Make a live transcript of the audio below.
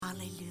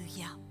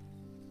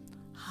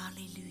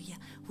Hallelujah.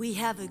 We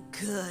have a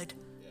good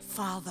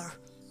Father.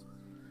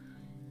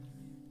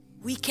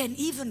 We can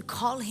even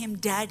call him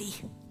Daddy.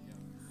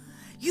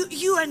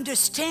 You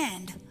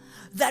understand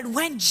that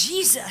when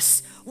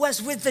Jesus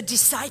was with the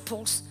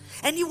disciples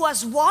and he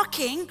was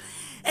walking,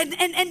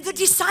 and the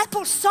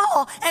disciples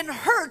saw and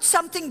heard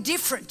something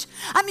different.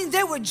 I mean,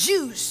 they were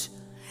Jews.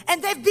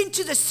 And they've been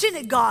to the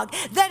synagogue.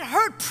 They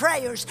heard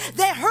prayers.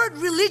 They heard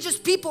religious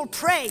people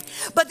pray.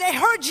 But they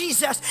heard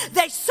Jesus.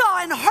 They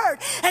saw and heard.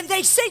 And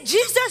they say,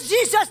 Jesus,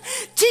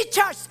 Jesus, teach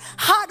us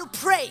how to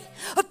pray.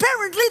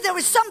 Apparently there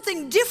was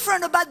something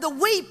different about the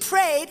way he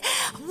prayed.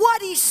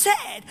 What he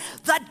said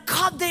that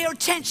caught their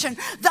attention,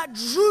 that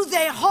drew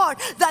their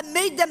heart, that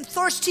made them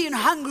thirsty and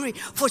hungry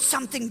for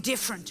something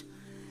different.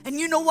 And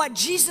you know what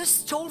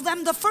Jesus told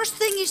them? The first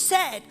thing he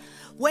said,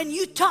 when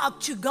you talk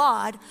to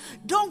God,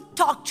 don't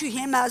talk to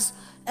him as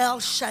El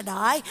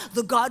Shaddai,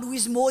 the God who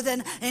is more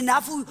than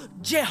enough,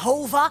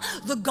 Jehovah,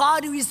 the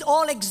God who is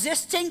all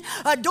existing.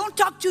 Don't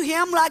talk to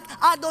him like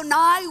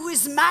Adonai, who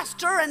is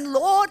master and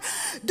Lord.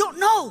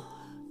 No.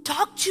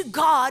 Talk to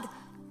God,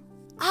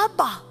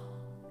 Abba,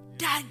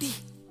 Daddy.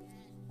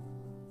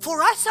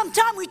 For us,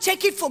 sometimes we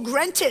take it for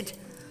granted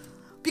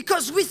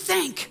because we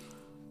think,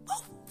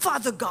 oh,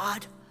 Father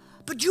God.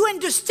 But you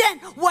understand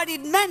what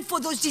it meant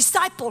for those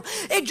disciples.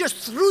 It just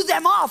threw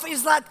them off.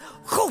 It's like,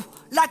 whew,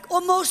 like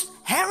almost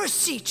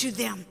heresy to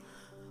them.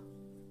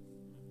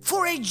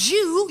 For a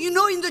Jew, you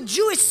know, in the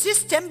Jewish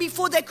system,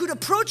 before they could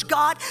approach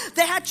God,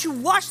 they had to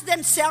wash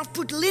themselves,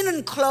 put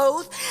linen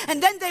clothes,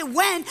 and then they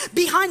went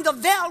behind the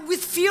veil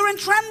with fear and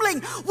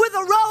trembling, with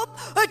a rope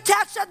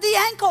attached at the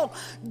ankle,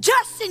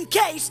 just in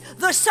case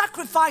the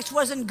sacrifice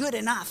wasn't good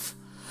enough.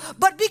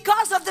 But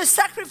because of the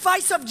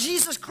sacrifice of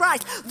Jesus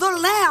Christ, the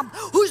Lamb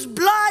whose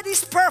blood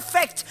is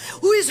perfect,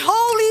 who is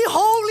holy,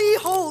 holy,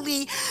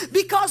 holy,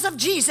 because of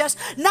Jesus,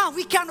 now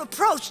we can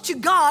approach to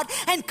God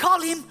and call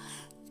him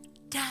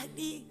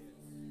Daddy.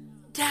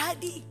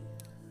 Daddy.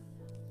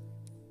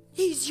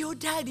 He's your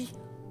daddy.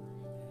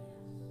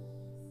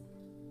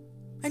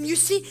 And you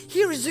see,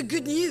 here is the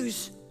good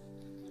news.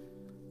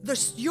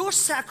 Your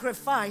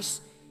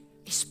sacrifice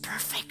is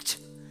perfect.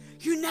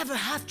 You never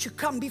have to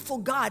come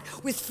before God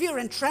with fear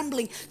and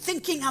trembling,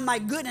 thinking, am I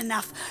good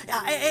enough?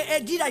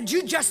 Did I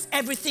do just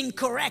everything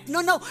correct?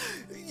 No.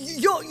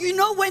 You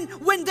know,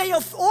 when they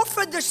have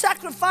offered the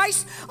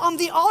sacrifice on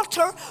the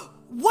altar,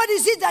 what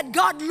is it that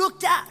God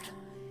looked at?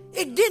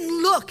 It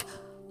didn't look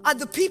at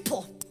the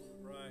people.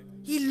 Right.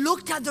 He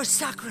looked at the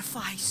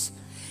sacrifice.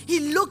 He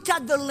looked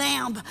at the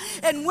lamb.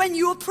 And when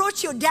you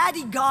approach your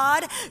daddy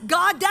God,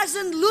 God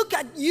doesn't look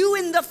at you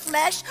in the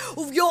flesh,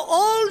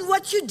 all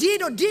what you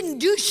did or didn't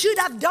do, should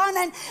have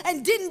done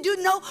and didn't do.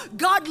 No,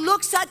 God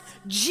looks at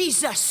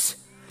Jesus.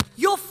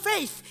 Your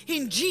faith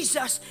in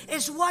Jesus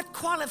is what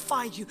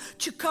qualified you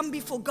to come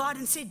before God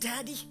and say,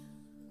 Daddy,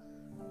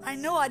 I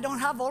know I don't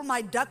have all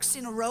my ducks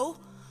in a row,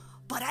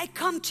 but I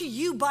come to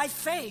you by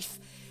faith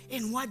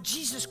in what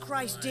Jesus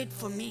Christ did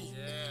for me.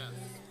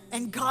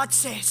 And God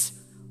says,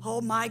 oh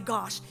my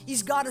gosh,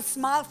 he's got a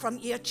smile from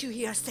ear to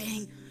ear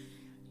saying,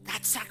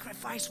 that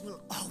sacrifice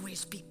will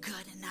always be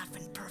good enough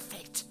and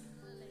perfect.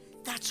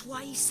 That's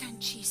why he sent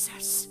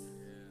Jesus.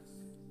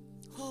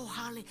 Oh,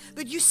 hallelujah.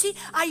 But you see,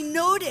 I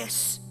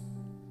noticed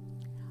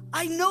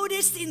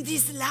in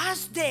these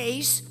last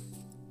days,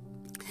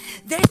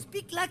 they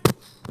speak like,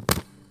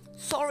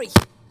 sorry.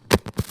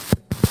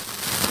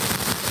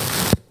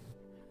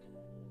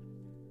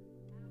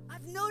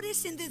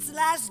 Notice in these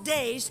last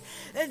days,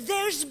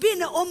 there's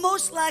been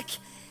almost like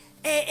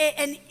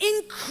an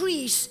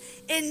increase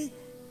in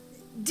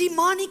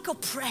demonic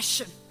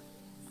oppression.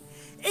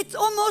 It's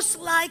almost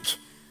like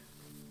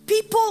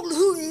people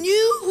who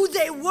knew who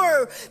they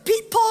were,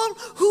 people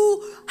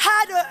who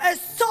had a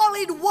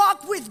solid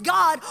walk with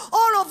God,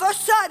 all of a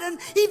sudden,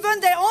 even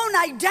their own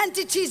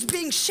identity is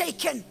being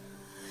shaken.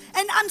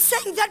 And I'm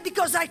saying that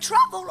because I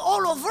travel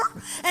all over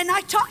and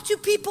I talk to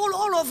people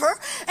all over,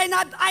 and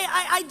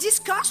I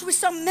discuss with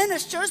some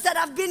ministers that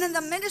have been in the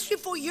ministry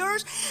for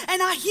years,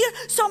 and I hear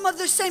some of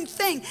the same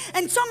thing.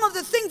 And some of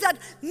the things that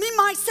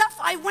myself,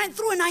 I went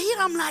through, and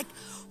I'm like,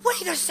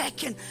 wait a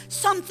second,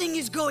 something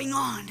is going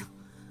on.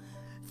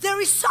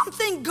 There is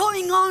something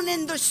going on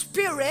in the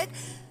spirit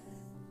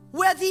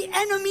where the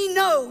enemy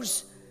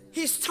knows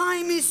his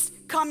time is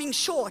coming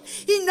short.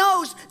 He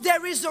knows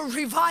there is a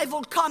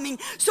revival coming.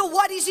 So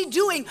what is he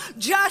doing?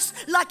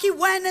 Just like he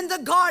went in the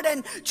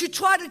garden to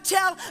try to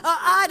tell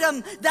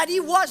Adam that he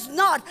was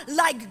not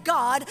like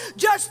God,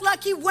 just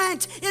like he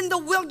went in the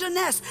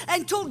wilderness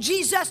and told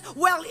Jesus,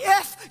 well,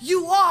 if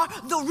you are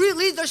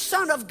really the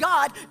Son of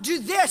God, do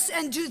this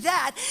and do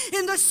that.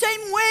 In the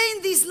same way,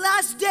 in these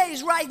last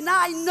days right now,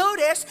 I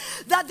notice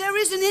that there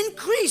is an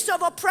increase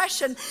of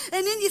oppression.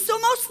 And it's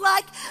almost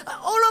like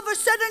all of a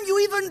sudden you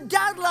even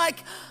doubt,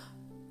 like,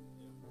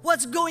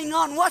 what's going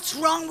on? What's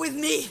wrong with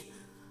me?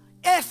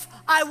 If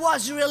I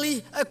was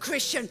really a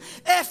Christian,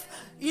 if,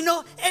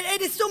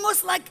 and it's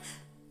almost like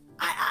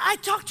I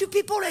talk to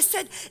people, I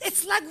said,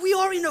 it's like we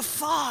are in a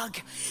fog.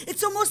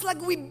 It's almost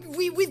like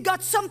we've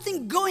got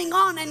something going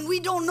on and we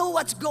don't know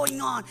what's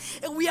going on.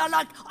 And we are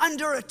like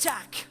under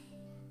attack.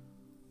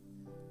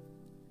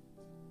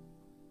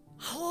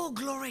 Oh,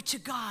 glory to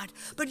God.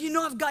 But you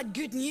know, I've got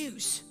good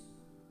news.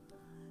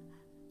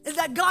 Is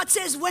that God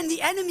says when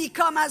the enemy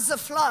come as a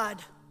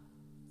flood,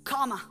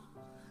 comma,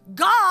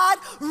 God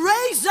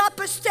raise up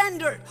a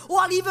standard. Or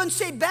I'll even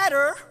say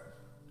better,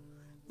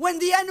 when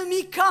the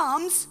enemy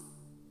comes,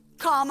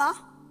 comma,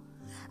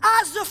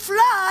 as a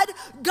flood,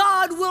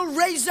 God will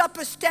raise up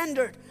a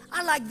standard.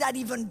 I like that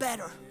even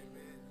better.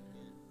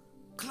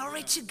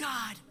 Glory to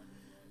God.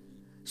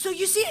 So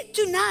you see,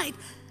 tonight,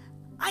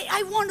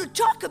 I want to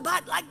talk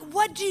about like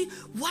what do you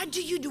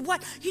do?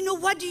 What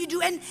do you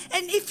do? And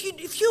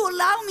if you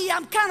allow me,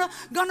 I'm kind of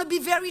gonna be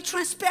very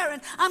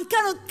transparent. I'm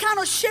kind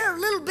of share a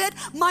little bit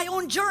my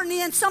own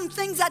journey and some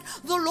things that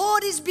the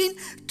Lord has been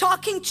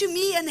talking to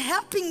me and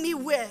helping me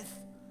with.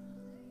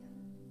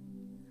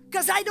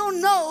 Because I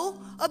don't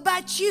know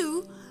about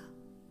you,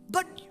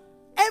 but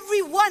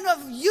every one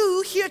of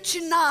you here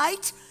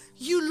tonight,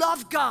 you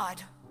love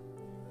God.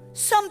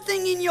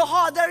 Something in your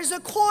heart, there is a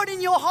chord in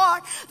your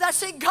heart that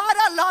says, God,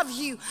 I love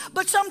you.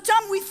 But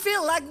sometimes we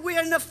feel like we're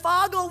in a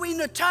fog or we're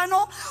in a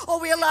tunnel, or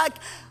we're like,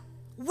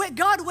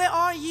 God, where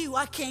are you?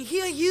 I can't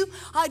hear you.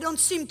 I don't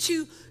seem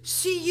to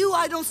see you.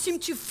 I don't seem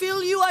to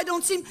feel you.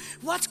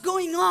 What's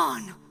going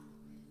on?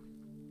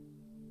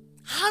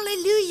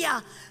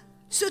 Hallelujah.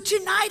 So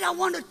tonight I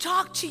want to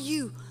talk to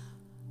you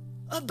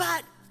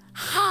about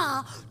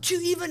how to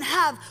even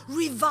have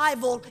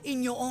revival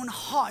in your own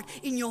heart,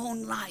 in your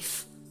own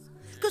life.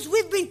 Because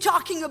we've been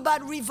talking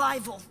about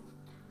revival.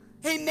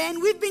 Amen.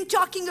 We've been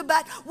talking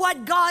about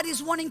what God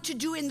is wanting to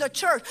do in the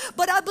church.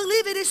 But I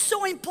believe it is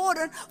so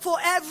important for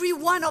every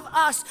one of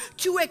us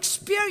to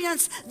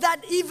experience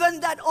that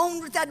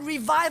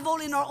revival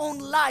in our own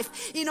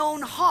life, in our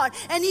own heart.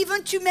 And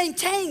even to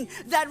maintain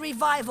that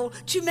revival,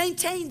 to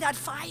maintain that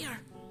fire.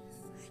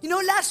 You know,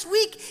 last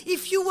week,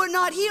 if you were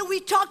not here, we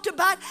talked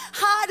about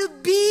how to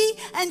be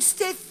and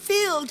stay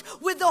filled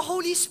with the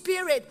Holy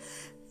Spirit.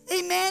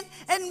 Amen.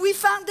 And we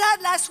found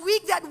out last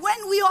week that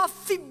when we are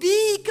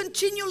be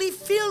continually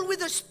filled with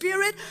the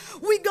Spirit,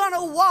 we're going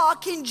to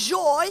walk in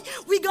joy.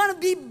 We're going to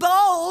be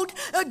bold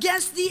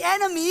against the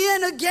enemy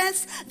and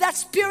against that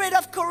spirit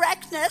of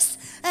correctness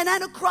and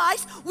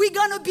Antichrist. We're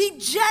going to be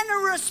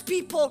generous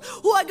people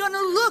who are going to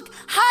look,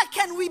 how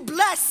can we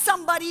bless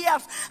somebody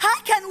else?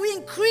 How can we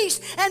increase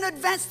and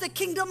advance the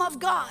kingdom of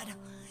God?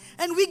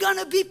 And we're going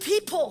to be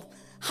people,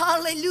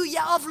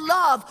 hallelujah, of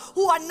love,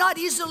 who are not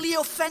easily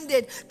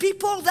offended.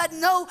 People that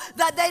know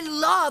that they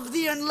love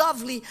the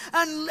unlovely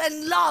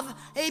and love,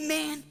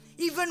 amen,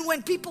 even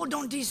when people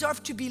don't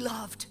deserve to be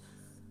loved.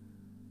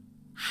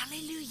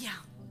 Hallelujah.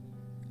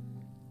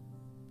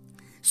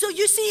 So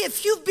you see,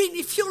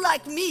 if you're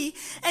like me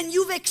and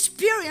you've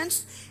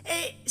experienced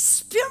a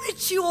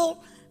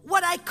spiritual,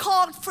 what I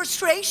call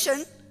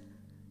frustration,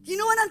 you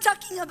know what I'm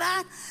talking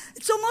about?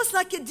 It's almost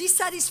like a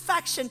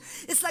dissatisfaction.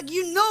 It's like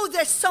you know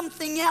there's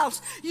something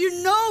else.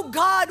 You know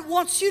God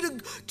wants you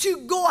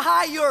to go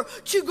higher,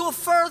 to go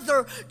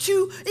further,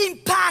 to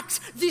impact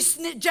this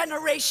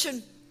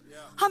generation. Yeah.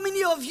 How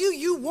many of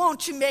you want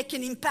to make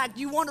an impact?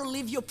 You want to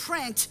leave your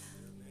print?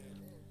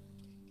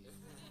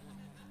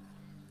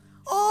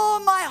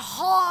 Oh, my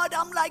heart,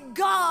 I'm like,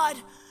 God,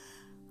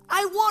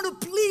 I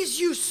want to please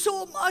you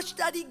so much,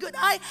 Daddy God.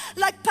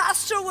 Like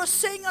Pastor was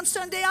saying on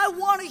Sunday, I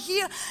want to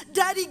hear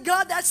Daddy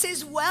God that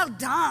says, well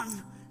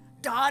done,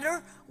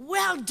 daughter.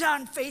 Well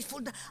done,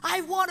 faithful.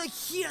 I want to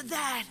hear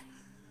that.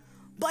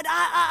 But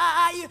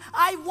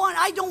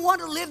I don't want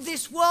to live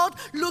this world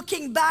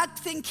looking back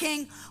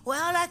thinking,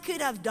 well, I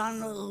could have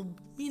done a little,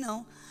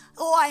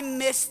 I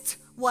missed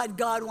what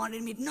God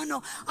wanted me to.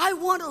 No, I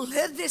want to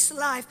live this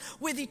life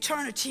with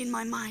eternity in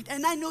my mind.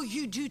 And I know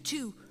you do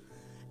too.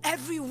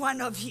 Every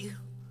one of you.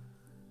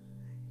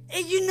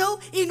 And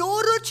in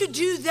order to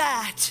do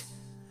that,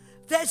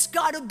 there's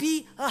got to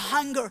be a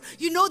hunger.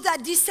 You know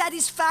that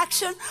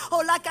dissatisfaction,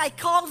 or like I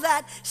call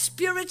that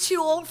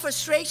spiritual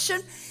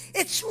frustration,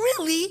 it's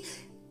really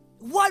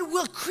what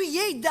will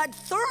create that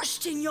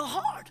thirst in your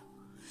heart.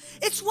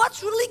 It's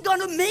what's really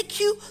going to make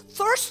you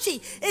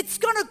thirsty. It's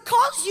going to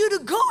cause you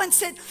to go and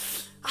say,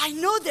 I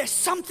know there's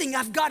something,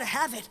 I've got to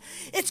have it.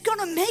 It's going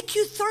to make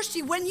you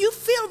thirsty. When you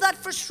feel that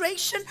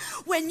frustration,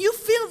 when you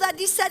feel that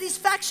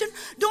dissatisfaction,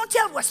 don't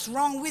tell what's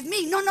wrong with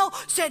me. No,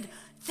 said,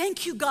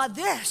 thank you, God.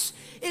 This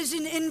is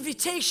an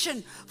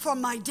invitation from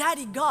my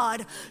daddy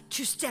God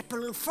to step a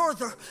little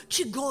further,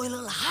 to go a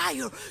little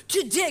higher,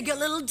 to dig a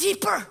little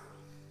deeper.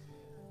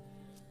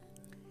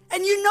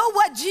 And you know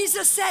what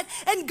Jesus said?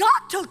 And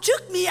God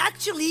took me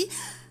actually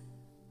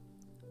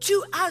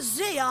to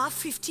Isaiah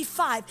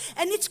 55.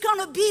 And it's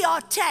going to be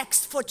our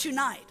text for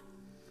tonight.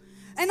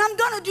 And I'm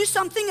going to do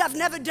something I've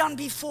never done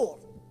before.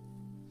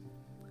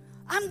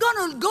 I'm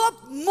going to go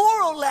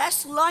more or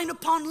less line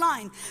upon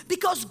line.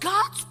 Because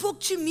God spoke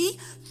to me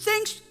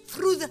things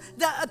through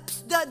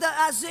the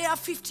Isaiah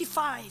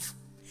 55.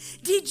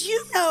 Did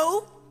you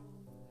know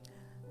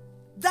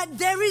that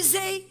there is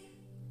a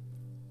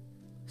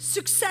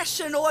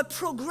succession or a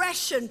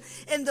progression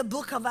in the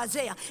book of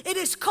Isaiah. It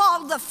is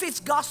called the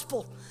fifth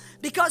gospel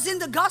because in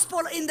the gospel,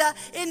 in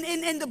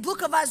the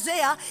book of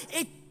Isaiah,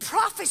 it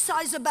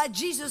prophesies about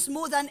Jesus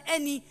more than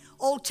any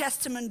Old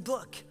Testament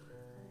book.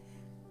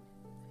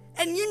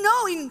 And you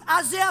know, in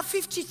Isaiah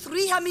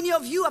 53, how many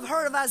of you have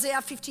heard of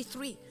Isaiah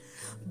 53?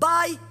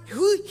 By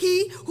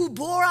he who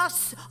bore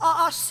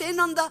our sin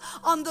on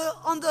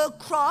the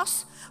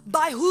cross,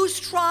 by whose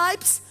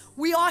stripes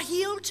we are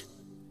healed.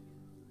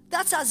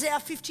 That's Isaiah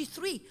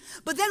 53.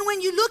 But then when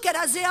you look at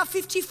Isaiah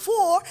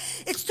 54,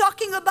 it's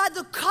talking about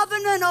the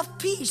covenant of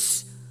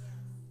peace.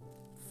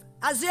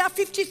 Isaiah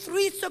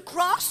 53, it's the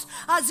cross.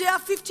 Isaiah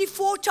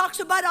 54 talks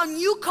about our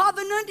new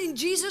covenant in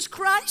Jesus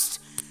Christ.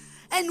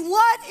 And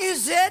what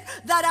is it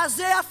that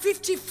Isaiah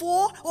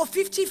 54 or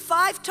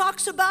 55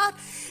 talks about?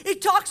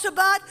 It talks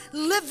about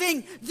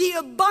living the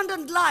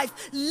abundant life,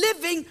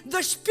 living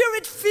the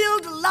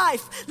spirit-filled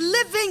life,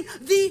 living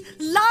the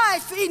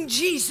life in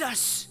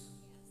Jesus.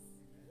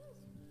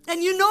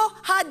 And you know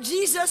how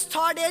Jesus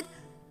started,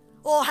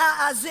 or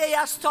how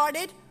Isaiah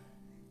started?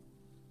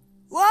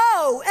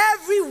 Whoa,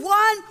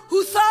 everyone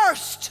who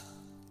thirsts,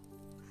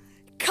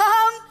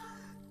 come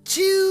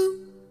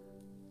to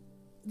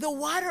the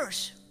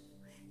waters.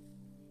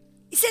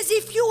 He says,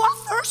 if you are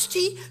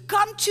thirsty,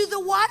 come to the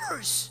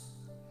waters.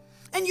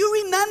 And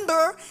you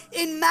remember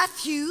in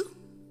Matthew,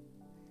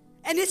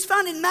 and it's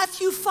found in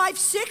Matthew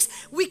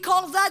 5:6, we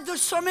call that the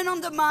Sermon on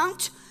the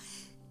Mount.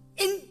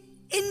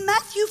 In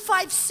Matthew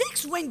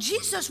 5:6, when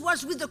Jesus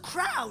was with the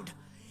crowd,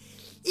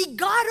 he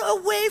got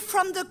away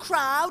from the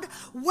crowd,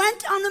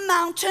 went on a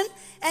mountain,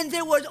 and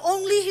there were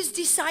only his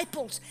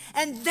disciples.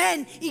 And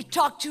then he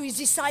talked to his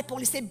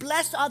disciples. He said,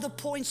 blessed are the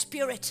poor in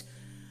spirit.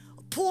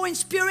 Poor in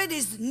spirit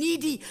is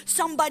needy,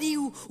 somebody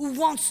who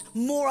wants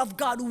more of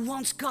God,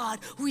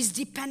 who is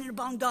dependent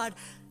upon God.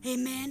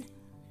 Amen.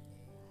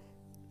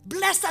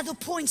 Blessed are the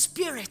poor in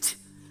spirit.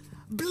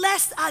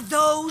 Blessed are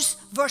those,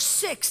 verse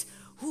 6,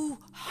 who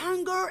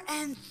hunger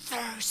and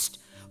thirst,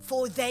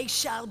 for they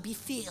shall be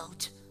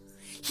filled.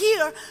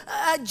 Here,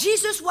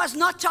 Jesus was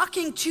not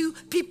talking to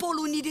people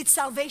who needed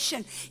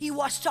salvation. He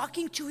was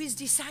talking to his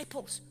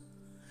disciples.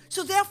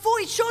 So therefore,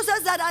 it shows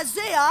us that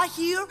Isaiah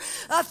here,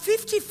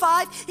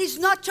 55, is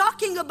not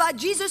talking about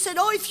Jesus said,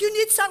 oh, if you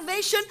need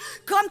salvation,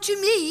 come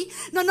to me.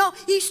 No,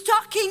 he's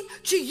talking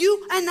to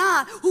you and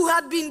I who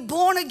have been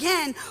born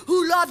again,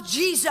 who love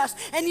Jesus.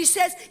 And he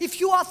says, if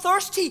you are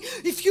thirsty,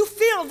 if you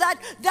feel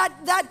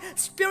that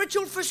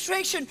spiritual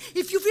frustration,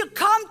 if you feel,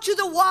 come to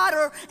the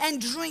water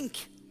and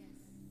drink.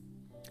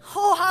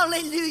 Oh,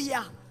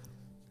 hallelujah.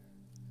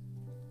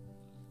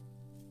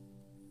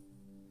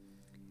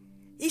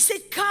 He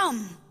said,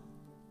 come.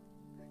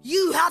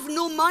 You have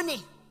no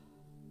money.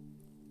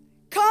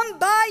 Come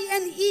buy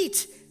and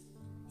eat.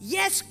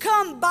 Yes,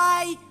 come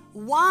buy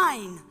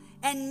wine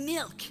and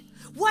milk.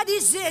 What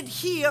is it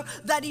here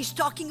that he's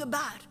talking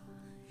about?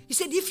 He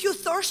said, if you're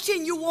thirsty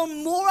and you want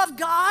more of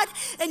God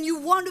and you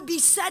want to be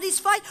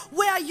satisfied,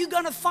 where are you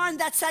going to find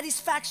that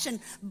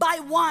satisfaction? Buy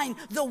wine,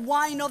 the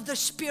wine of the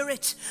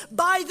Spirit.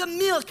 Buy the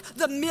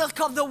milk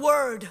of the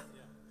Word.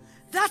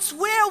 That's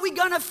where we're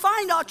going to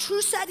find our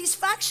true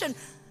satisfaction.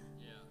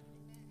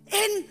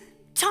 In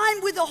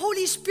time with the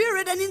Holy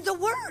Spirit and in the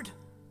Word.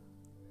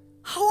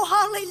 Oh,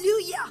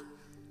 hallelujah.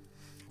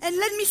 And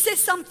let me say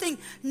something.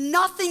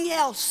 Nothing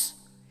else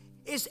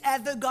is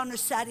ever going to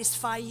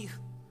satisfy you.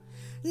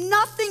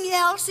 Nothing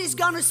else is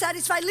going to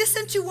satisfy.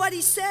 Listen to what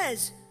he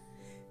says.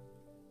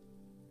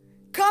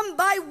 Come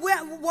buy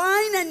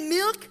wine and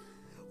milk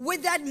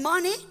with that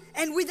money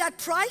and with that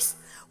price.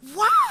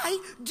 Why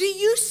do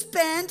you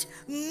spend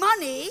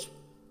money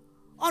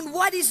on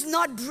what is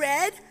not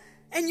bread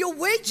and your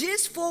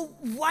wages for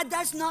what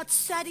does not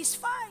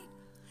satisfy?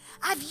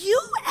 Have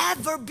you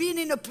ever been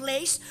in a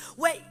place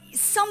where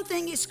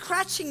something is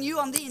scratching you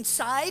on the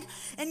inside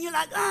and you're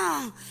like,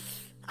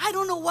 I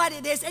don't know what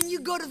it is, and you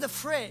go to the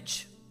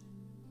fridge?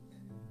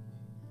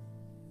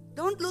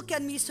 Don't look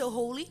at me so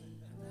holy.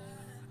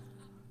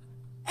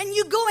 And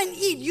you go and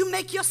eat. You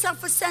make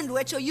yourself a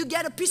sandwich or you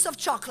get a piece of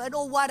chocolate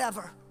or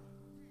whatever.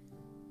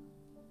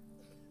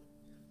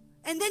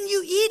 And then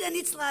you eat and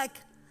it's like,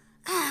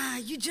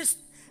 you just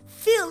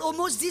feel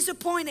almost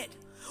disappointed.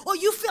 Or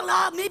you feel,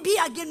 maybe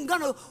I'm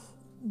going to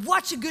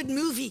watch a good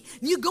movie.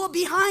 You go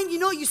behind,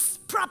 you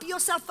prop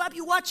yourself up,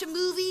 you watch a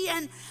movie,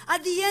 and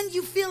at the end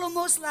you feel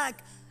almost like,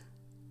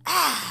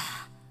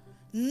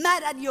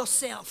 mad at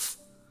yourself.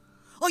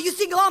 Or you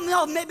think,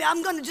 no, maybe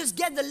I'm going to just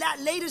get the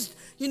latest,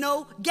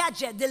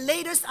 gadget, the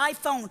latest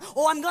iPhone.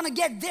 Or I'm going to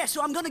get this,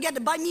 or I'm going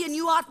to buy me a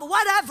new outfit,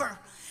 whatever.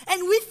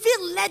 And we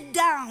feel let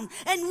down,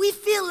 and we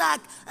feel like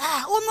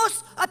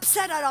almost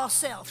upset at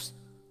ourselves.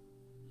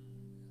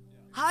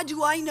 How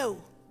do I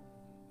know?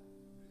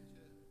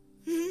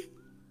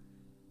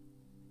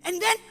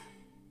 And then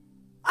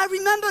I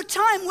remember a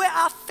time where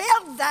I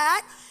felt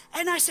that,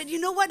 and I said, you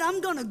know what, I'm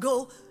going to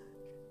go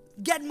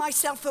get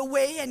myself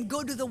away and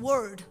go to the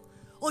Word,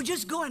 or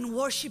just go and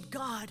worship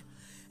God.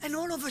 And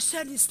all of a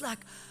sudden it's like,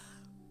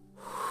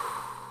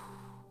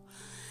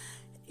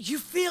 you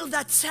feel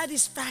that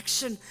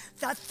satisfaction,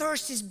 that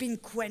thirst is being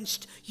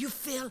quenched. You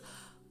feel,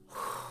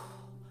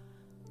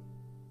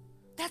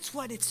 that's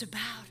what it's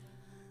about.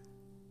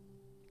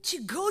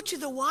 To go to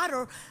the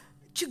water,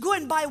 to go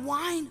and buy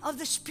wine of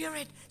the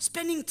Spirit,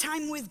 spending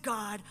time with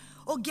God,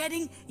 or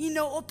getting,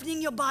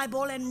 opening your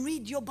Bible and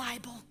read your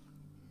Bible.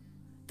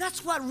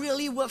 That's what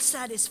really will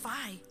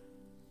satisfy.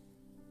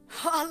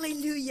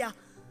 Hallelujah.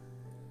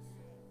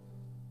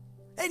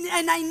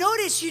 And I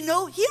notice, here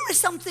is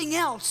something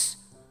else.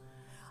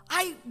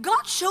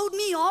 God showed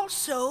me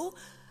also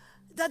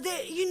that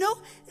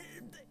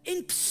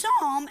in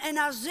Psalm and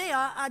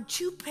Isaiah are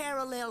two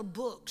parallel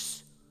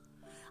books.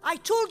 I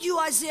told you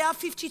Isaiah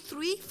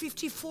 53,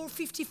 54,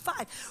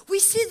 55. We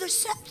see the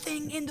same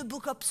thing in the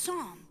book of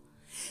Psalm.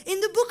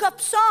 In the book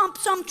of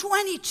Psalm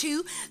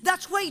 22,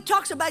 that's where he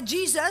talks about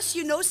Jesus,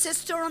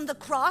 sister on the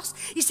cross.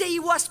 He said he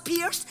was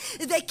pierced.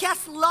 They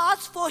cast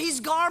lots for his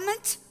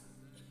garment.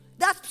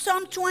 That's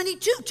Psalm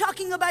 22,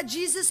 talking about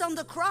Jesus on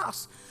the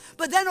cross.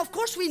 But then, of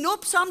course, we know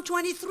Psalm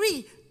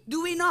 23,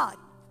 do we not?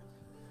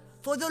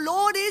 For the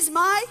Lord is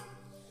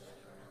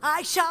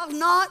I shall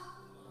not.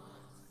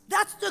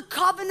 That's the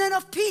covenant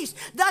of peace.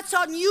 That's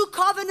our new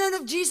covenant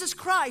of Jesus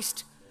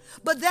Christ.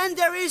 But then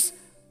there is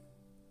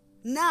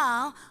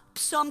now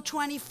Psalm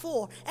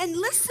 24. And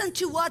listen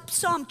to what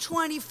Psalm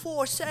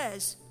 24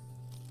 says.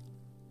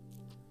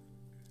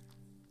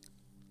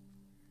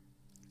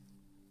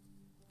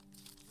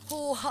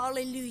 Oh,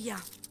 hallelujah.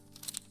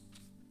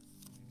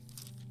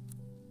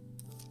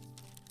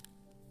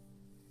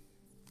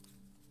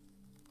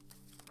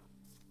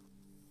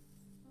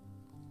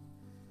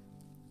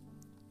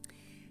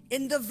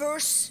 In the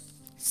verse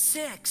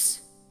 6,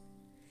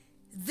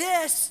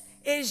 this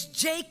is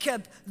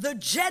Jacob, the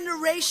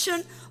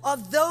generation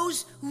of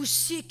those who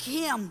seek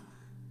him,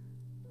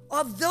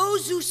 of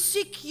those who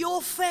seek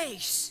your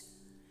face.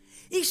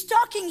 He's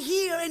talking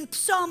here in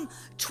Psalm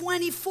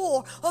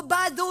 24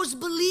 about those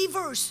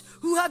believers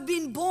who have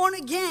been born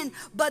again,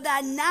 but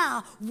are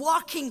now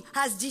walking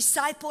as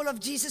disciples of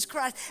Jesus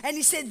Christ. And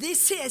he said,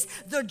 this is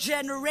the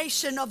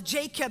generation of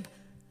Jacob.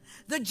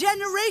 The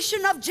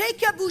generation of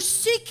Jacob who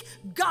seek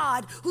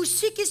God, who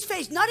seek his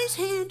face, not his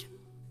hand.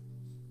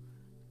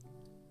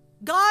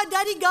 God,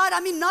 Daddy God,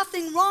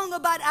 nothing wrong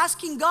about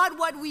asking God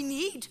what we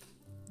need.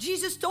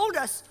 Jesus told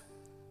us,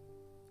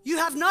 you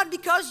have not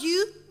because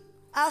you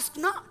ask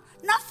not.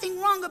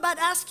 Nothing wrong about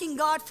asking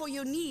God for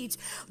your needs,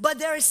 but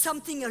there is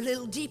something a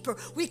little deeper.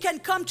 We can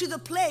come to the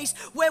place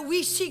where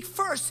we seek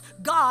first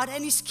God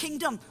and his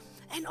kingdom,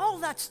 and all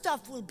that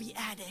stuff will be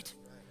added.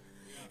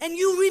 And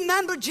you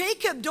remember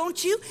Jacob,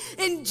 don't you?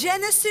 In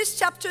Genesis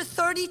chapter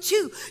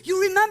 32,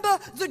 you remember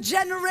the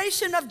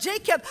generation of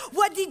Jacob.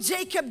 What did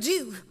Jacob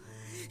do?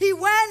 He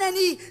went and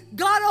he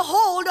got a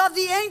hold of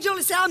the angel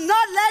and said, I'm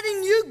not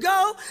letting you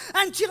go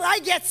until I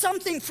get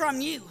something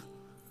from you.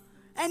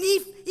 And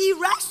he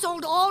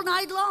wrestled all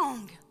night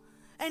long.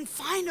 And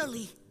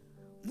finally,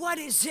 what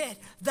is it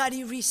that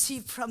he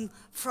received from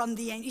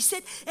the angel? He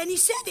said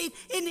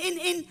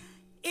it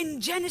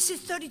in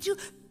Genesis 32.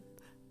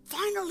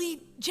 Finally,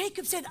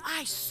 Jacob said,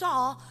 I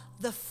saw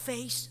the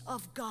face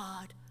of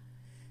God.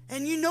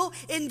 And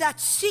in that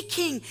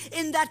seeking,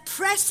 in that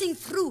pressing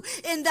through,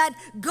 in that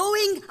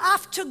going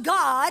after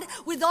God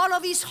with all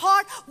of his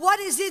heart, what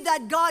is it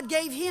that God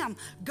gave him?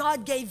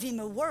 God gave him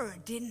a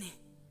word, didn't he?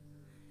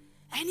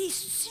 And he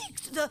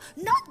seeks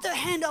not the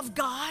hand of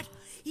God,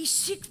 he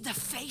seeks the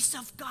face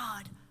of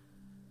God.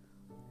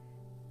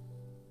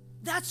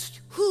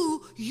 That's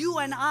who you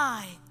and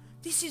I,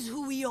 this is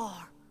who we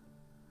are.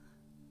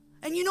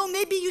 And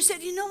maybe you said,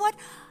 what?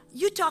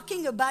 You're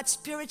talking about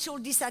spiritual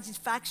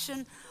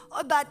dissatisfaction,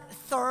 about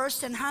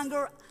thirst and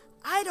hunger.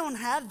 I don't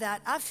have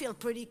that. I feel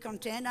pretty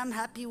content. I'm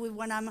happy with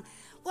what I'm.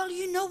 Well,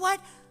 you know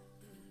what?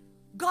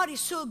 God is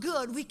so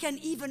good. We can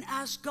even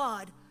ask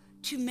God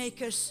to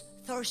make us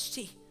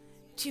thirsty,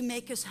 to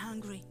make us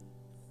hungry.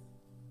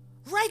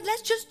 Right?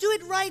 Let's just do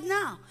it right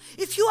now.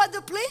 If you're at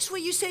the place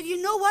where you said,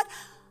 you know what?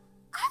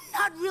 I'm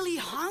not really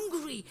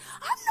hungry.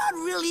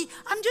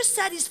 I'm just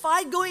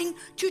satisfied going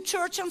to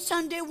church on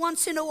Sunday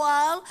once in a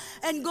while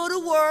and go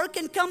to work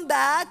and come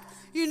back,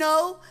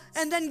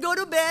 and then go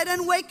to bed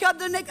and wake up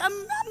the next. I'm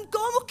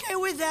okay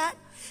with that.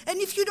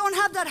 And if you don't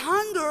have that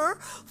hunger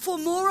for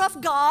more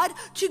of God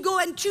to go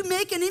and to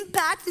make an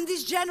impact in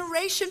this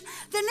generation,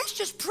 then let's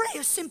just pray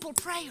a simple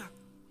prayer.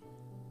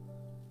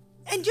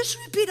 And just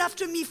repeat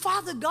after me,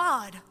 Father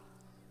God,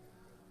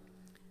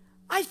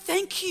 I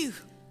thank you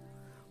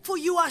for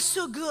you are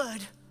so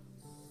good.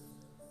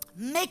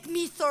 Make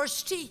me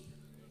thirsty.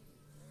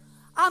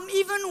 I'm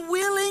even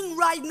willing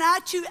right now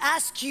to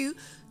ask you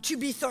to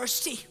be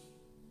thirsty.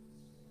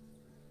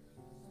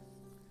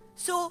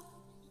 So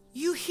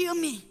you hear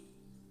me,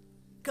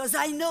 because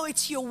I know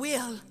it's your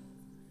will.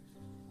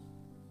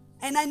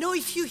 And I know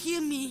if you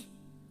hear me,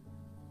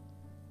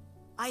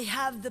 I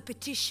have the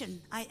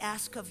petition I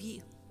ask of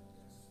you.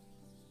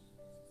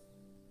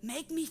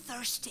 Make me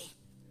thirsty.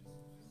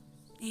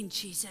 In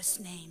Jesus'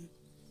 name.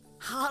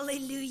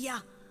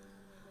 Hallelujah.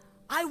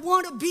 I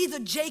want to be the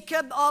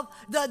Jacob of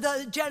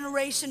the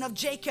generation of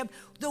Jacob,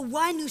 the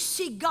one who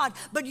seek God.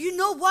 But you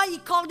know why he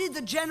called it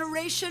the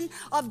generation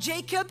of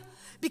Jacob?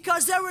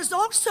 Because there was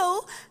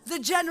also the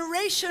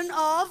generation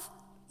of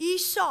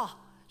Esau.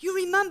 You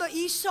remember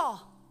Esau?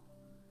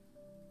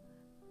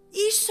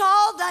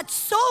 Esau that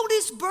sold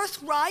his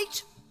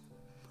birthright,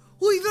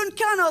 who even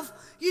kind of,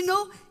 he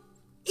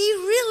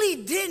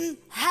really didn't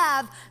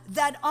have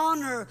that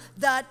honor,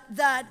 that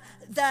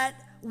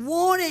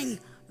wanting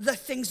the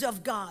things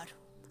of God.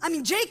 I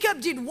mean,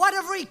 Jacob did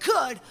whatever he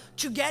could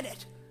to get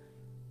it.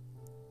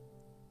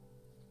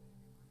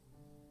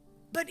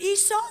 But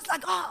Esau's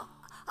like, oh,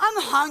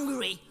 I'm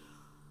hungry.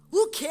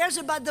 Who cares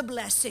about the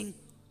blessing?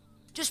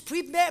 Just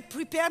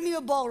prepare me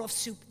a bowl of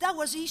soup. That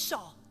was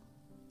Esau.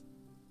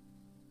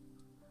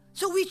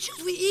 So we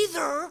choose,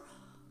 either,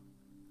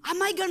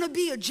 am I going to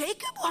be a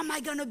Jacob or am I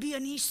going to be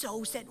an Esau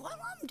who said, well,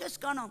 I'm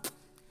just going to,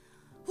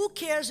 who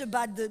cares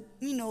about the,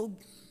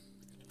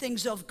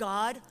 things of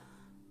God?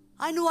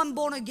 I know I'm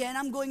born again.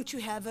 I'm going to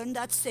heaven.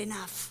 That's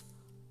enough.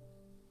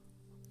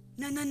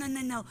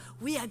 No.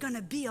 We are going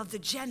to be of the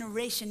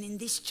generation in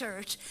this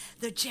church,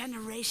 the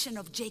generation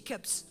of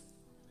Jacobs.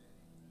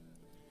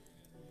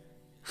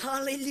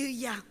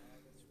 Hallelujah.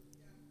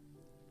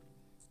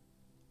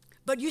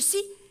 But you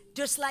see,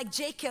 just like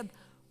Jacob,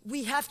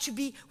 we have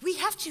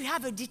to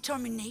have a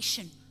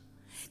determination.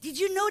 Did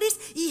you notice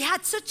he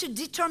had such a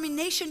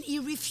determination, he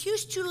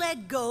refused to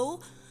let go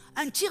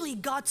until he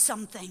got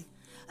something,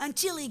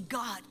 until he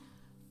got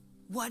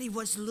what he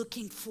was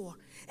looking for.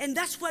 And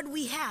that's what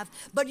we have.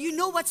 But you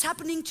know what's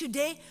happening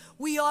today?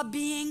 We are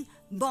being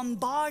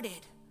bombarded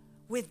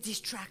with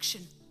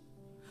distraction.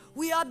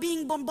 We are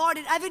being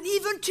bombarded. I mean,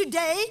 even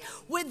today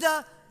with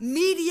the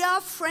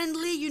media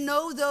friendly,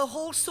 the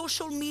whole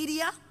social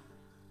media,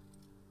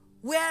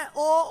 where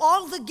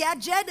all the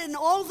gadget and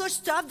all the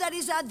stuff that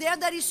is out there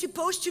that is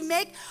supposed to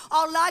make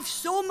our life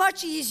so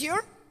much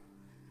easier.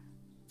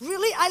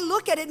 Really, I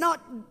look at it,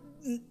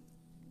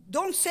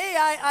 don't say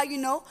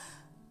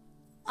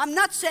I'm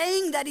not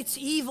saying that it's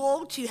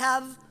evil to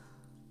have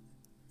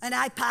an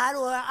iPad,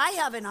 or I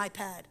have an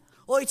iPad,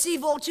 or it's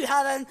evil to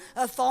have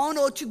a phone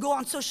or to go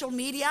on social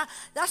media.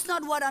 That's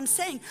not what I'm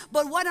saying.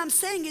 But what I'm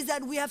saying is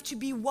that we have to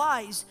be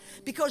wise,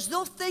 because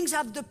those things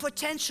have the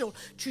potential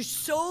to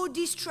so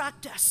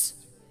distract us.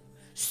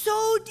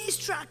 So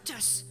distract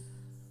us.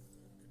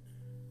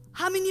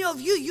 How many of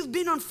you've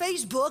been on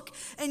Facebook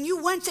and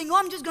you went saying, oh,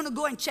 I'm just going to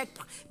go and check.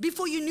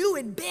 Before you knew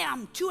it,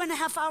 bam,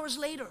 2.5 hours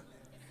later.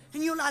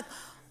 And you're like,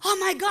 oh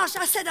my gosh,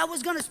 I said I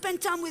was going to spend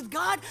time with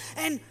God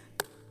and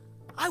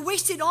I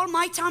wasted all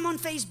my time on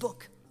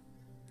Facebook.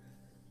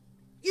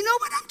 You know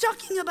what I'm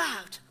talking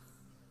about?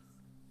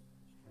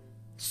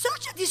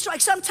 Such a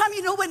distraction. Sometimes,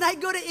 when I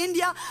go to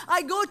India,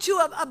 I go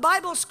to a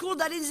Bible school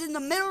that is in the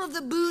middle of the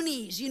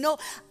boonies.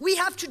 We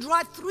have to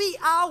drive 3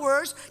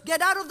 hours,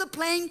 get out of the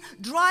plane,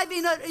 drive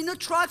in a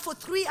truck for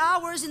 3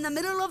 hours in the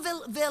middle of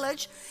the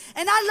village.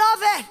 And I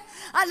love it.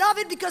 I love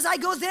it because I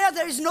go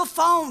there is no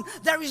phone,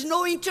 there is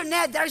no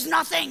internet, there is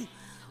nothing.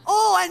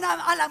 Oh, and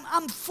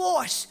I'm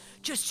forced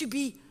just to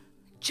be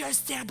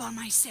just there by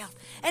myself.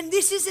 And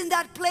this is in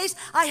that place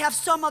I have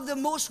some of the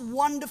most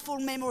wonderful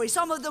memories,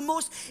 some of the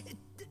most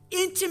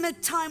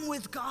intimate time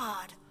with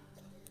God.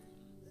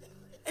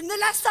 And the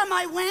last time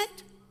I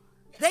went,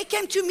 they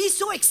came to me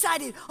so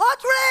excited.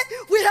 Audrey,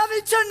 we have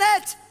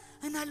internet.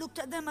 And I looked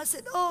at them, I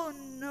said, oh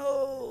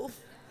no.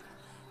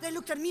 They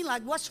looked at me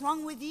like, what's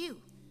wrong with you?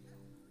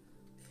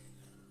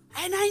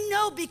 And I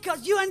know,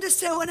 because you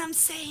understand what I'm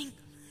saying.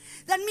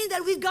 That means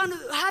that we're going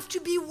to have to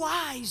be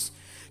wise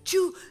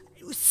to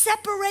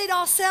separate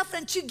ourselves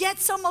and to get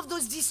some of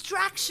those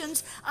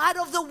distractions out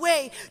of the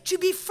way, to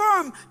be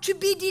firm, to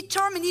be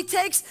determined. It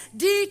takes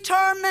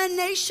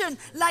determination,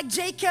 like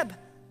Jacob.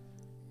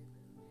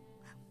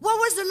 What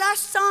was the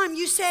last time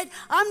you said,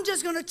 I'm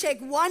just going to take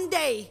one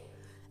day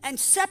and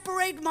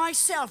separate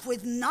myself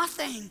with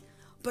nothing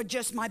but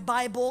just my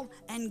Bible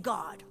and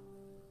God?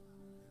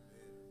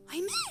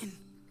 Amen.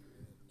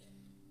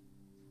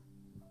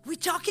 We're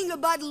talking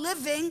about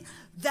living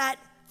that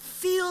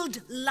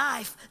filled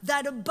life,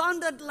 that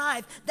abundant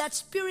life, that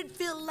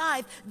spirit-filled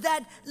life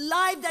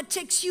that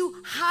takes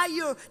you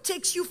higher,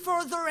 takes you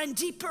further and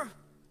deeper.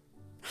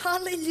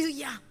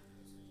 Hallelujah.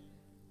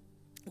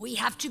 We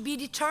have to be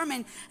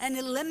determined and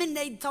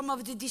eliminate some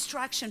of the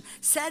distraction,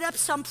 set up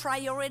some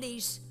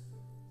priorities.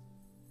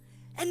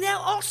 And then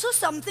also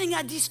something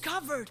I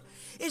discovered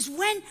is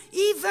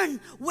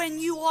even when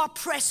you are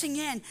pressing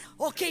in,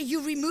 okay,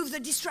 you remove the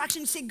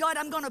distraction, say, God,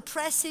 I'm going to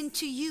press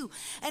into you.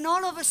 And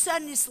all of a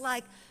sudden it's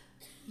like,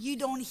 you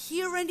don't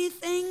hear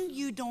anything,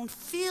 you don't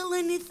feel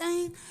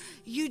anything,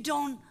 you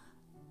don't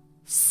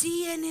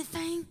see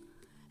anything.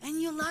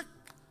 And you're like,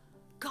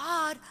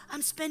 God,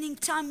 I'm spending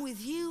time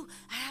with you.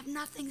 I have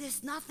nothing,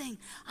 there's nothing.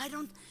 I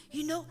don't,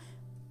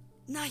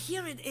 now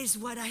here it is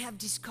what I have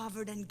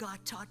discovered and God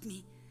taught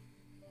me.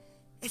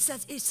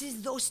 It's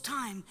in those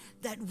times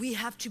that we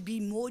have to be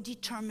more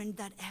determined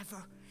than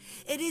ever.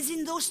 It is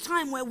in those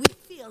times where we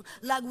feel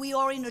like we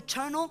are in a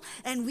tunnel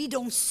and we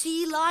don't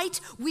see light,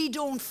 we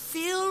don't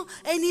feel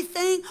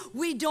anything,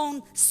 we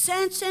don't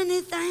sense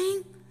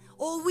anything,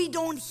 or we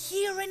don't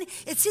hear anything.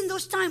 It's in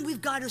those times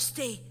we've got to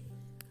stay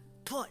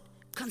put,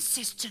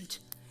 consistent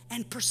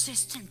and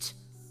persistent.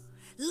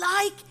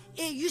 Like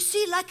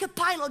a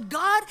pilot,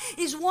 God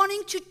is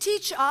wanting to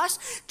teach us,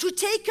 to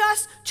take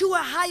us to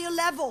a higher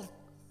level.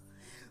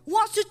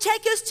 Wants to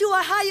take us to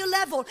a higher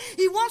level.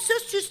 He wants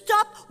us to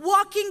stop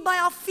walking by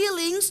our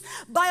feelings,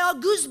 by our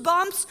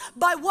goosebumps,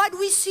 by what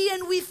we see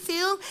and we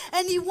feel.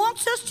 And He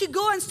wants us to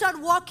go and start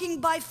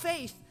walking by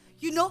faith.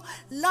 You know,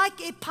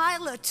 like a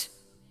pilot.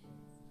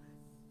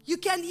 You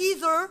can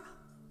either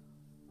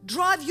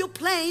drive your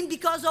plane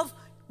because of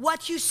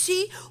what you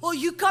see, or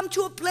you come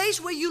to a place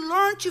where you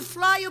learn to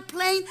fly a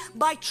plane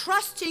by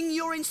trusting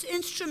your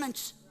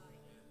instruments.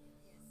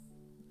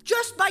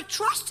 Just by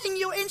trusting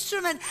your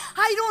instrument.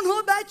 I don't know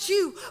about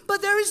you,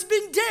 but there has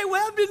been days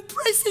where I've been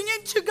praising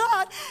into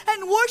God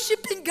and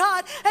worshiping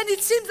God, and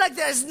it seems like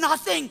there's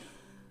nothing.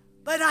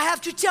 But I have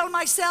to tell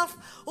myself,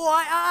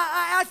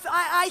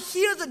 I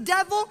hear the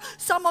devil,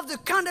 some of the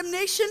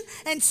condemnation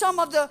and some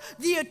of the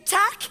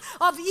attack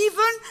of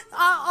even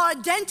our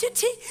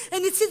identity.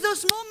 And it's in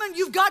those moments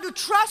you've got to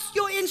trust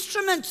your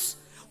instruments.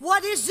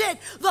 What is it?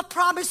 The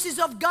promises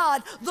of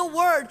God, the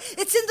Word.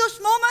 It's in those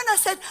moments I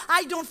said,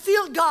 I don't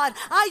feel God.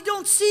 I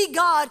don't see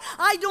God.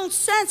 I don't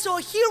sense or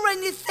hear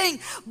anything.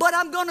 But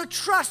I'm going to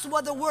trust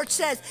what the Word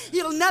says.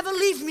 He'll never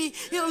leave me.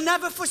 He'll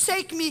never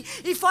forsake me.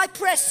 If I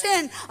press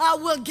in, I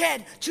will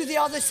get to the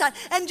other side.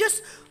 And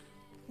just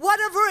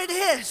whatever it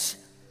is,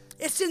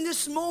 it's in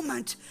this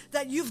moment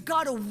that you've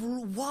got to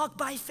walk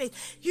by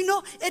faith. You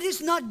know, it is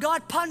not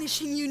God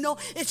punishing you. No,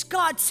 it's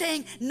God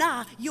saying,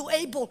 nah, you're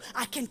able.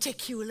 I can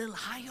take you a little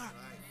higher.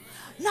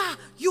 Nah,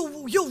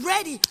 you're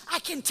ready. I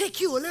can take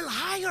you a little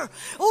higher.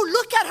 Oh,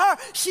 look at her.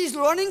 She's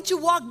learning to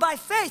walk by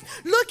faith.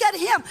 Look at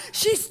him.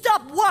 She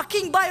stopped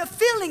walking by a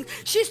feeling.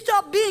 She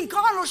stopped being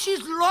carnal.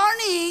 She's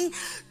learning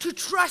to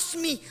trust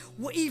me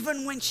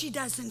even when she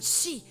doesn't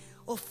see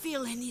or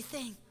feel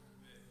anything.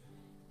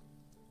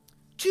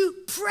 To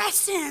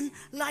press in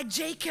like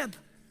Jacob.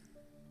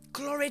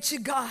 Glory to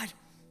God.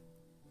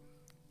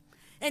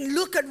 And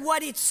look at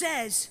what it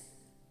says.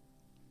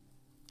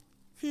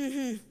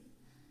 In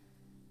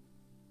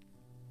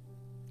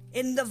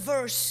the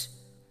verse,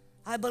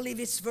 I believe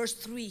it's verse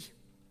 3.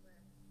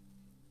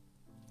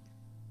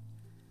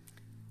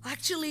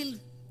 Actually,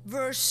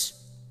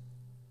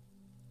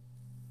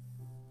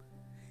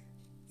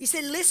 he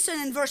said, listen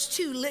in verse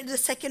 2, the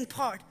second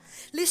part.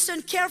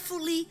 Listen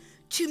carefully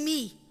to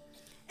me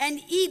and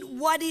eat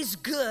what is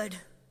good,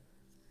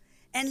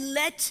 and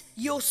let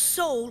your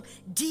soul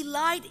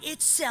delight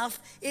itself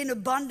in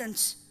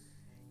abundance.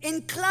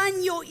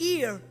 Incline your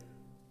ear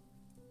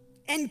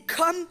and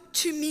come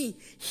to me.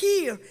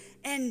 Here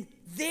and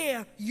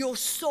there your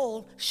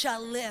soul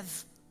shall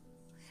live.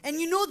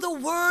 And you know the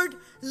word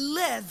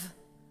live,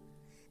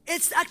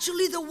 it's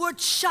actually the word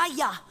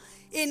shaya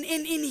in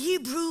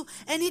Hebrew,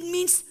 and it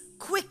means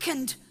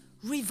quickened,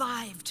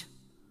 revived.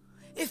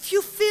 If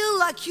you feel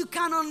like you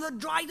kind of on the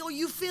dry, or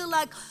you feel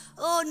like,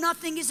 oh,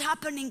 nothing is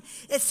happening,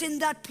 it's in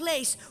that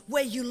place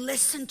where you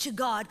listen to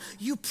God.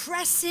 You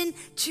press in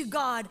to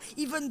God,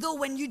 even though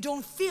when you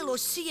don't feel or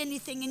see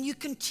anything, and you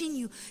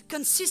continue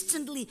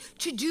consistently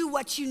to do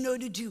what you know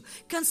to do.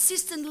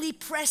 Consistently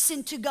press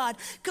into God.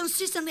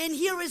 Consistently, and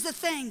here is the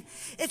thing.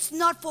 It's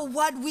not for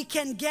what we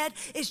can get,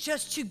 it's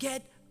just to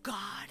get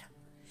God.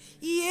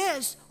 He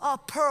is our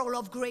pearl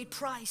of great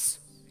price.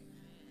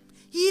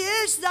 He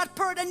is that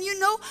pearl. And you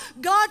know,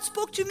 God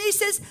spoke to me. He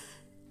says,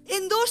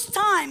 in those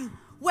times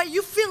where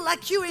you feel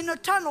like you're in a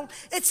tunnel,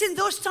 it's in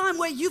those times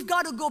where you've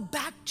got to go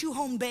back to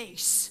home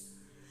base.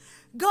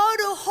 Go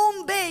to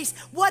home base.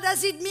 What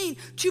does it mean?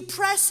 To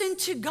press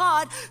into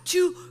God,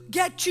 to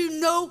get to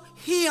know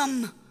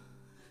Him,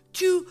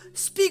 to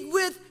speak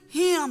with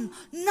Him,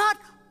 not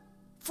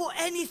for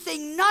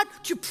anything, not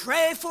to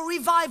pray for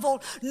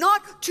revival,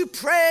 not to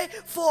pray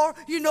for,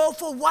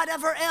 for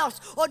whatever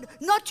else, or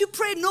not to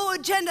pray no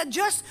agenda,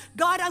 just,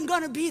 God, I'm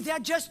going to be there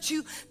just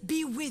to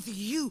be with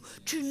you,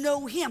 to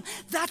know Him.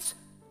 That's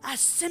as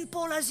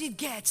simple as it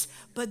gets,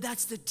 but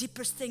that's the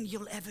deepest thing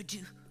you'll ever do.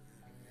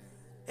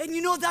 And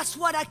that's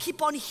what I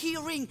keep on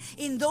hearing.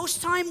 In those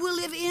times we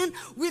live in,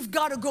 we've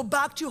got to go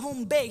back to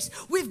home base.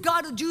 We've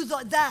got to do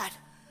that,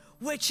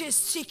 which is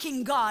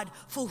seeking God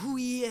for who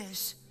He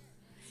is.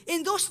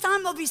 In those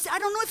times of I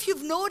don't know if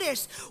you've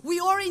noticed,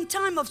 we are in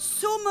time of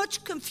so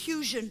much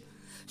confusion,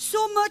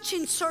 so much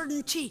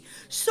uncertainty,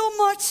 so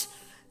much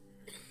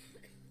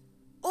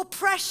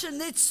oppression.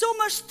 There's so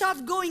much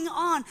stuff going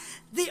on.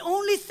 The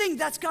only thing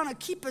that's going to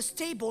keep us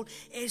stable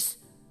is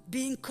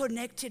being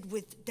connected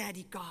with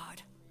Daddy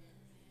God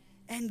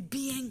and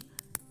being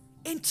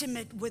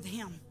intimate with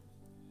Him.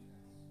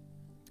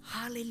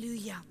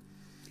 Hallelujah.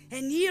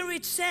 And here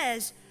it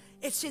says,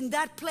 it's in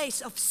that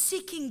place of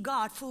seeking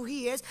God for who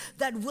He is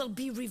that will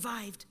be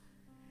revived.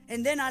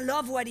 And then I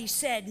love what he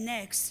said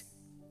next.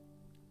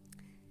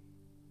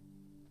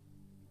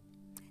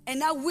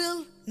 and I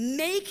will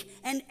make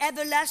an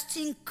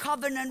everlasting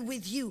covenant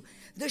with you.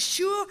 The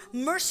sure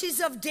mercies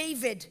of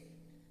David,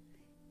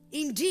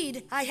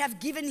 indeed, I have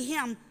given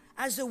him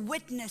as a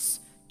witness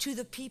to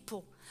the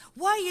people.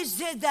 Why is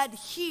it that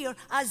here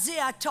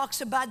Isaiah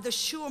talks about the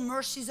sure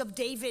mercies of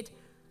David?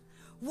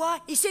 Why?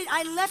 He said,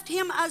 I left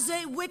him as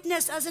a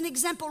witness, as an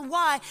example.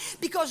 Why?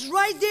 Because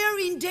right there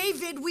in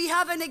David, we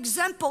have an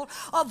example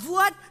of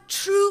what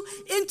true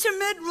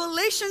intimate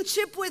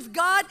relationship with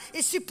God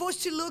is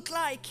supposed to look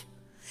like.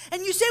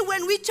 And you say,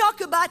 when we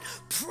talk about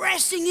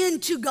pressing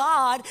into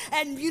God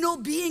and,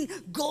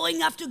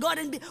 going after God,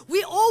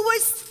 we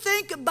always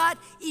think about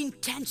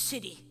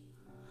intensity.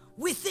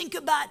 We think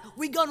about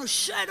we're going to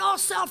shut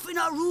ourselves in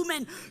our room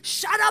and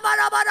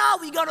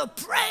we're going to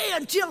pray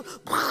until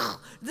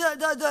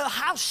the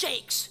house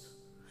shakes.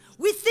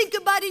 We think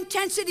about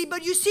intensity,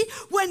 but you see,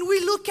 when we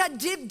look at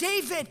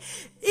David,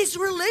 his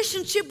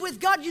relationship with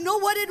God, you know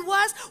what it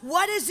was?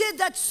 What is it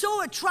that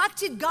so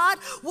attracted God?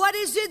 What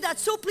is it that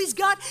so pleased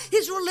God?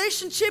 His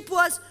relationship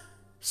was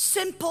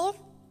simple,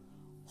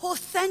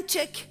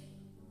 authentic.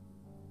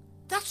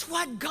 That's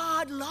what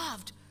God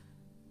loved.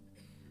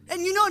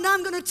 And now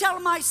I'm going to tell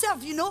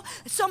myself,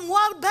 some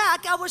while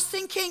back I was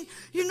thinking,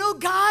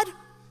 God,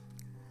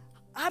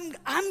 I'm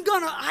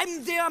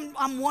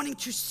wanting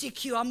to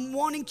seek you. I'm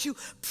wanting to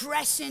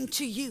press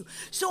into you.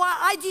 So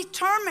I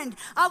determined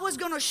I was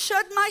going to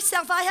shut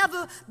myself. I have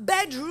a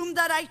bedroom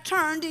that I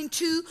turned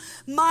into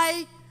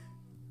my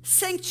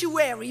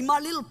sanctuary, my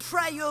little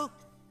prayer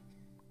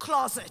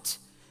closet.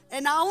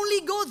 And I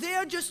only go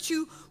there just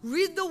to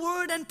read the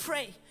word and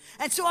pray.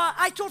 And so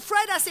I told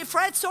Fred, I said,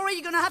 Fred, sorry,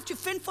 you're going to have to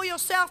fend for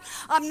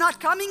yourself. I'm not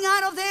coming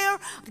out of there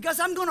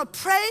because I'm going to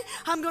pray.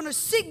 I'm going to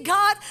seek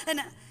God. And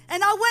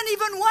I went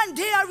even one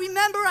day, I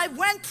remember I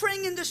went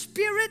praying in the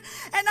Spirit.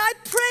 And I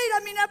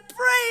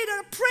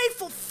prayed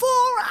for 4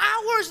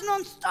 hours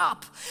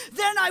nonstop.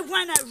 Then I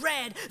went, I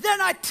read. Then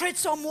I prayed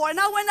some more.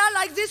 And I went out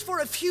like this for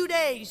a few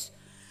days.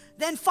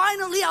 Then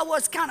finally I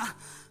was kind of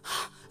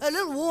a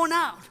little worn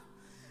out.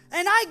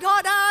 And I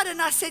got out and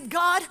I said,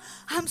 God,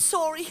 I'm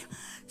sorry.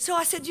 So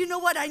I said, you know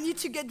what, I need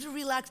to get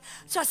relaxed.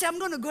 So I said, I'm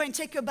going to go and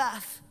take a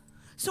bath.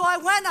 So I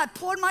went, I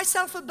poured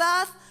myself a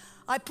bath.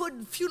 I put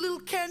a few little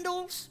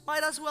candles,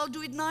 might as well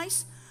do it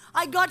nice.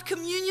 I got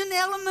communion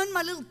element,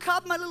 my little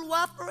cup, my little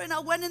wafer, and I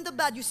went in the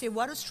bath. You say,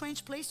 what a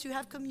strange place to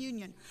have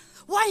communion.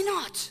 Why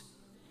not?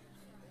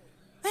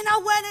 And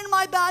I went in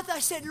my bath, I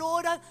said,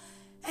 Lord,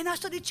 and I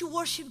started to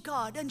worship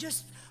God and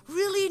just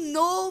really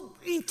no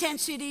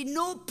intensity,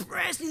 no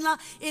press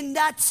in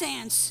that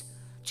sense.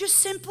 Just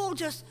simple,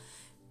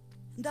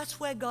 that's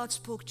where God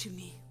spoke to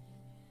me.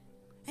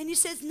 And he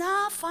says,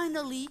 now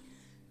finally,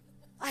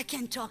 I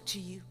can talk to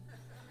you.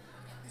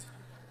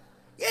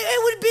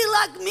 It would be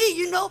like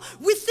me,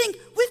 we think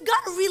we've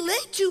got to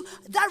relate to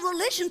that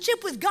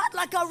relationship with God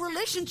like our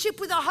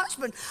relationship with our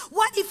husband.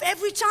 What if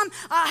every time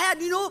I had,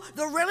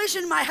 the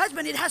relation with my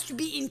husband, it has to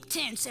be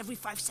intense every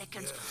 5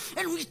 seconds.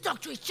 And we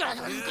talk to each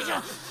other.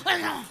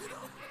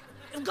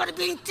 It's got to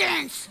be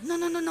intense.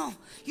 No.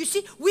 You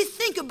see, we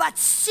think about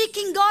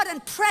seeking God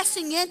and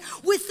pressing in.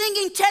 We think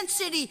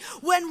intensity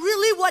when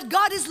really what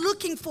God is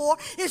looking for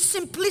is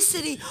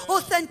simplicity,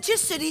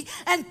 authenticity,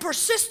 and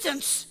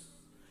persistence.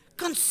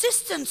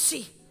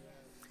 Consistency.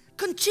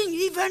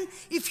 Continue, even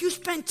if you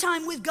spend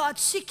time with God,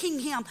 seeking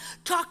Him,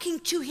 talking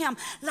to Him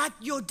like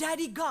your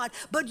daddy God,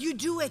 but you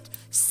do it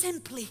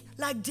simply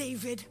like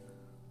David.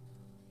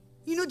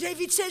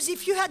 David says,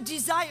 if you had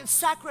desired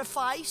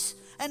sacrifice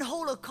and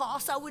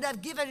holocaust, I would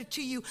have given it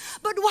to you.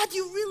 But what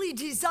you really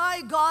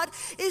desire, God,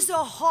 is a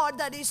heart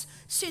that is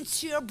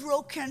sincere,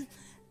 broken.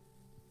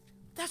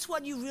 That's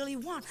what you really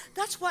want.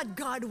 That's what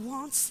God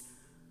wants.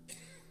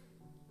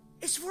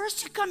 It's for us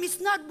to come. It's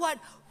not what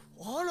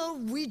all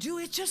we do.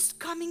 It's just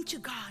coming to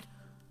God.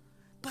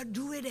 But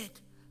doing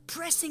it,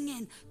 pressing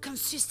in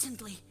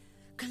consistently.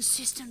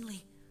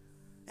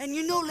 And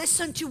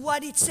listen to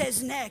what it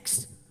says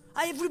next.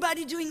 Are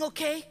everybody doing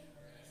okay?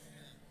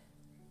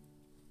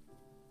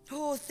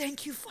 Oh,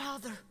 thank you,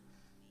 Father.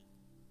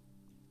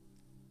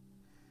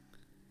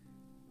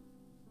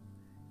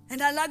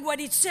 And I like what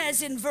it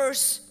says in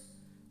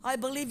I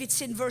believe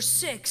it's in verse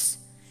 6.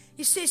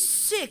 It says,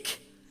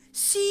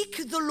 seek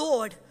the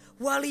Lord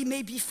while He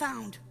may be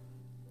found.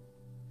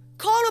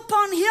 Call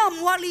upon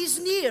Him while He is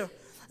near.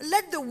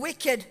 Let the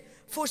wicked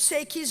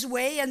forsake his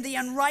way and the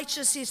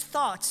unrighteous his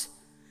thoughts.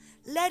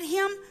 Let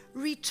him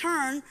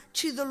return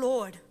to the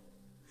Lord.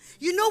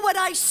 You know what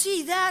I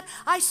see that?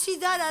 I see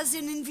that as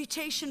an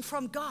invitation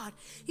from God.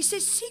 He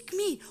says, seek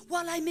me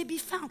while I may be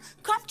found.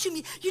 Come to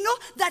me.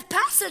 That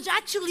passage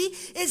actually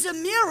is a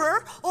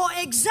mirror or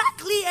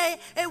exactly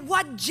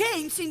what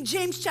James, in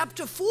James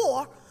chapter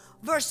 4,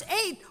 verse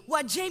 8,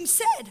 what James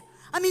said.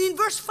 In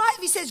verse 5,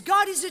 he says,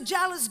 God is a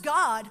jealous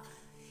God.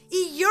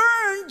 He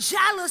yearned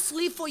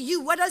jealously for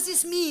you. What does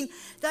this mean?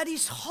 That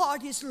His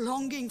heart is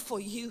longing for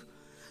you.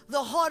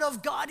 The heart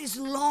of God is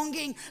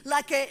longing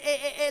like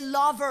a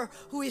lover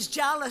who is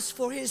jealous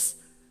for his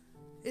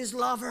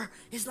lover.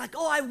 It's like,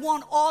 oh, I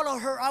want all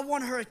of her. I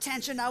want her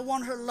attention. I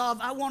want her love.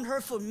 I want her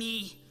for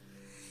me.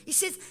 He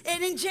says,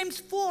 and in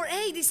James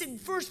 4:8, he said,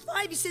 verse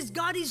 5, he says,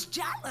 God is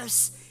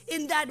jealous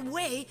in that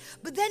way.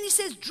 But then he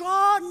says,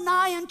 draw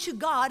nigh unto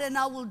God, and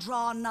I will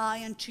draw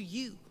nigh unto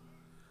you.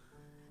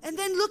 And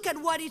then look at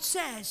what it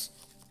says.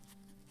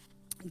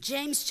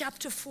 James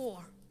chapter 4.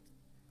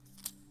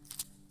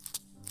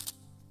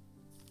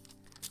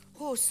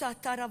 Oh,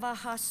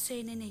 sataravaha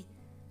senene.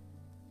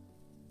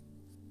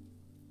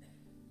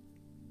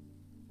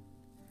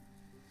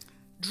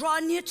 Draw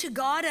near to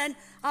God, and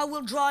I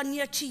will draw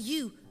near to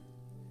you.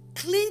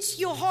 Cleanse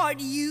your heart,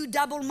 you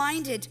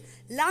double-minded.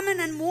 Lament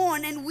and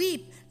mourn and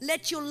weep.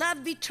 Let your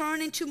love be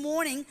turned into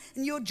mourning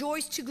and your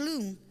joys to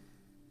gloom.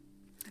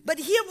 But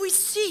here we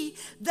see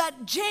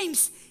that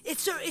James,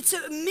 it's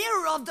a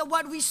mirror of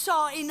what we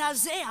saw in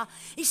Isaiah.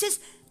 He says,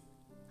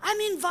 I'm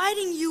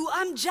inviting you.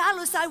 I'm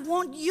jealous. I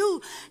want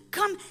you.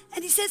 Come.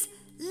 And he says,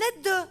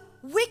 let the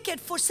wicked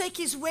forsake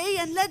his way,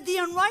 and let the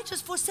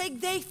unrighteous forsake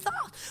their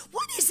thought.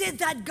 What is it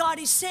that God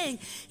is saying?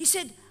 He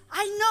said,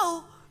 I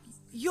know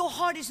your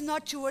heart is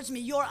not towards me.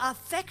 Your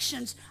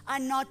affections are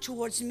not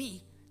towards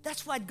me.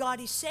 That's what God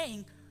is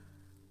saying.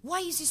 Why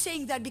is he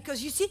saying that?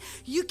 Because you see,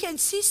 you can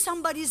see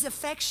somebody's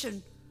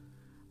affection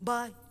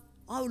by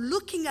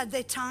looking at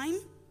their time,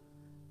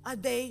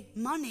 at their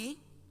money,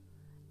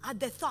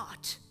 at their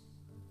thought.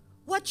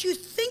 What you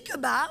think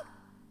about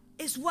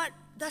is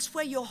that's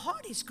where your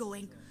heart is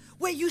going.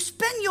 Where you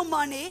spend your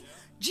money,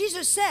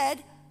 Jesus said,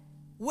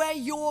 where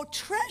your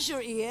treasure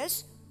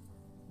is,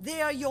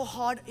 there your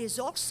heart is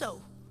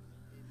also.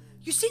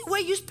 You see,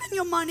 where you spend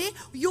your money,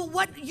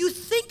 what you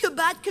think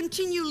about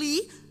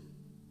continually,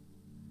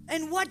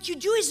 and what you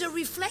do is a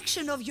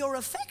reflection of your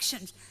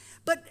affections.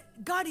 But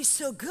God is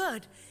so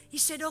good. He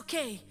said,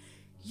 okay,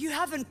 you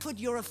haven't put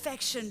your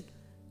affection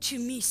to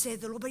me,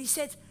 said the Lord. But he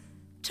said,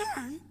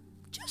 turn,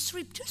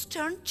 just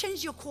turn,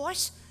 change your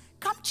course.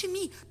 Come to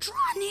me, draw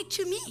near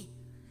to me.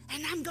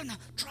 And I'm going to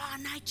draw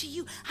nigh to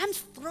you. I'm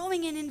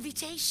throwing an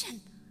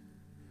invitation.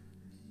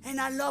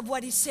 And I love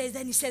what he says.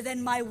 Then he said,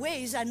 then my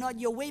ways are not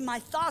your way. My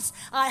thoughts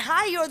are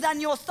higher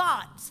than your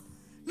thoughts.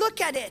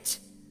 Look at it.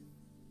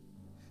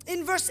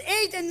 In verse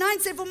 8 and 9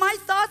 say, for my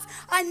thoughts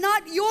are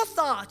not your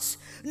thoughts,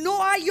 nor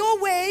are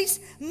your ways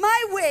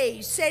my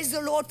ways, says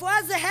the Lord. For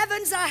as the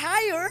heavens are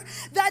higher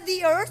than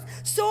the earth,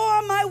 so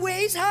are my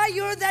ways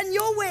higher than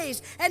your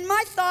ways, and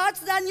my thoughts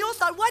than your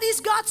thoughts. What is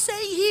God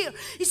saying here?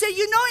 He said,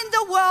 you know, in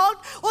the world,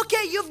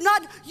 okay,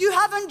 you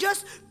haven't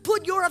just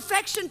put your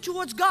affection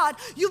towards God.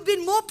 You've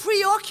been more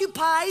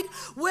preoccupied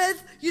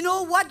with,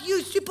 what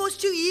you're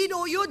supposed to eat,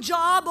 or your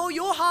job, or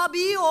your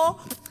hobby, or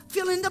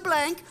fill in the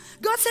blank.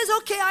 God says,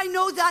 okay, I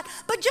know that,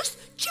 but just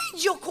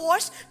change your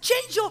course,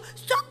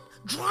 stop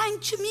drawing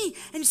to me.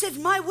 And he says,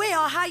 my way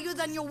are higher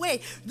than your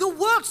way. The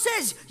world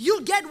says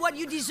you'll get what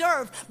you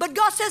deserve, but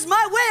God says,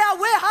 my way are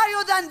way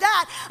higher than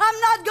that. I'm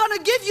not going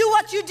to give you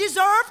what you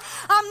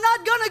deserve. I'm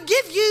going to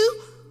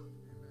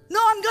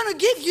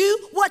give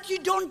you what you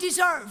don't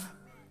deserve.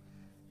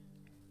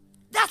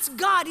 That's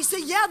God. He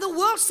said, yeah, the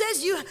world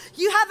says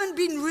you haven't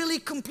been really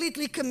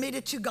completely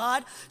committed to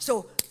God.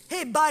 So,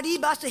 hey, buddy,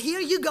 Buster, here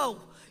you go.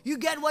 You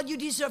get what you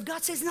deserve.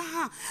 God says,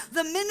 nah,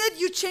 the minute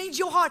you change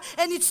your heart,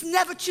 and it's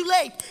never too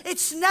late.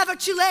 It's never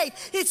too late.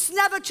 It's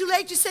never too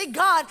late to say,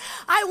 God,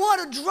 I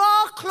want to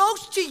draw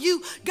close to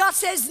you. God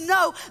says,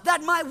 no,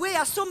 that my way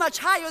are so much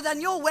higher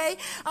than your way.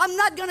 I'm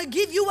not going to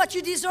give you what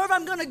you deserve.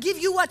 I'm going to give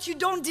you what you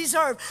don't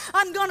deserve.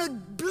 I'm going to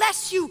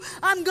bless you.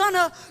 I'm going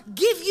to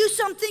give you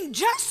something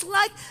just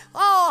like,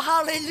 oh,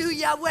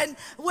 hallelujah,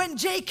 when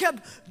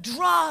Jacob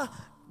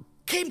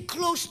came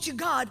close to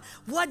God.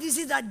 What is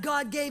it that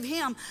God gave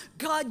him?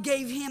 God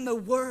gave him a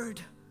word.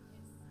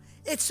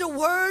 It's a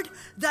word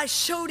that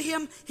showed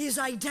him his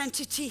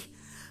identity,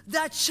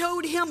 that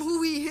showed him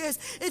who he is.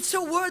 It's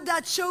a word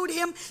that showed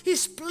him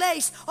his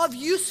place of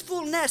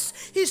usefulness,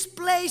 his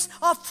place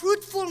of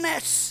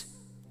fruitfulness,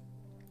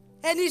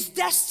 and his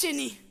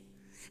destiny.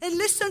 And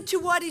listen to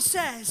what he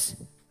says.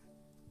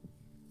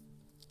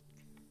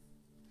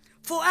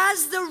 For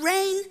as the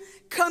rain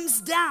comes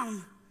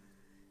down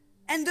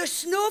and the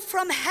snow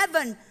from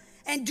heaven,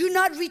 and do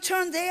not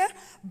return there,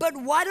 but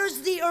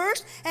waters the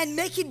earth and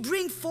make it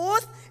bring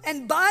forth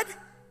and bud,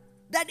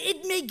 that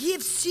it may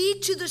give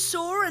seed to the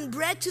sower and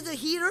bread to the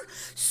eater,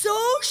 so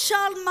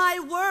shall my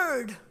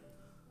word.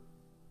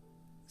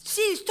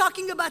 See, he's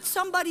talking about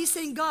somebody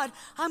saying, God,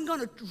 I'm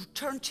going to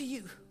turn to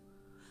you.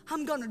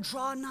 I'm going to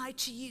draw nigh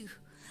to you.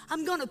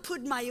 I'm going to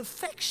put my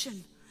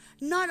affection,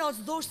 not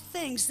of those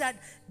things that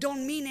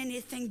don't mean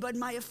anything, but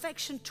my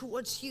affection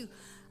towards you.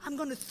 I'm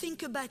going to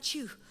think about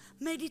you,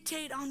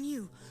 meditate on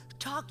you,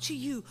 talk to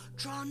you,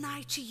 draw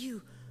nigh to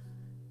you,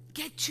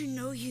 get to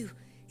know you.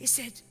 He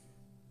said,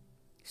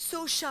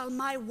 so shall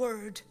my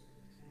word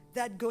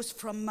that goes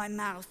from my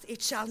mouth.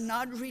 It shall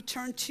not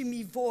return to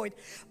me void,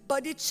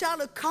 but it shall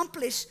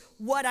accomplish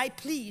what I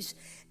please,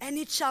 and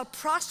it shall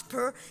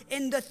prosper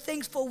in the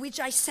things for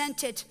which I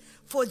sent it.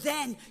 For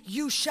then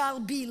you shall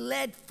be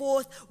led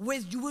forth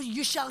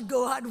you shall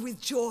go out with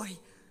joy.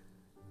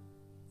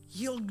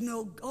 You'll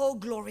know, oh,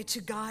 glory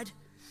to God.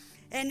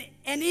 And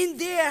in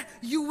there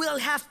you will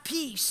have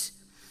peace.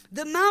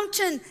 The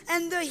mountain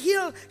and the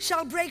hill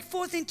shall break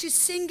forth into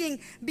singing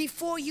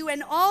before you,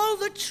 and all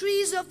the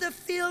trees of the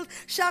field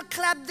shall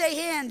clap their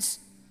hands.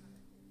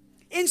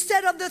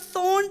 Instead of the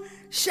thorn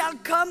shall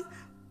come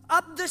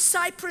up the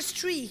cypress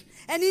tree,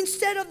 and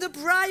instead of the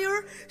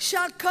briar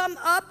shall come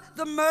up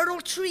the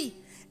myrtle tree.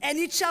 And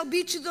it shall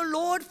be to the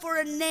Lord for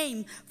a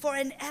name, for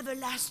an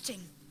everlasting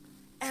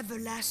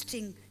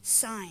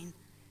sign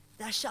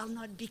that shall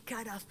not be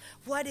cut off.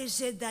 What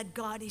is it that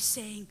God is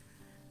saying?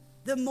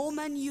 The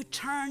moment you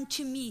turn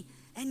to me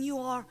and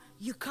you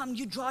come,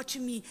 you draw to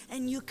me,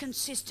 and you're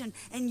consistent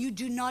and you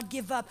do not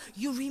give up.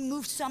 You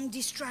remove some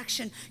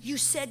distraction. You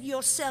set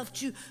yourself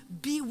to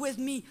be with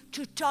me,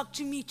 to talk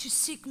to me, to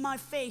seek my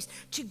face,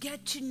 to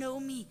get to know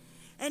me.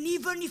 And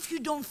even if you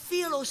don't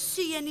feel or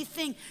see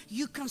anything,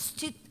 you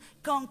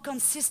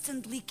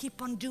consistently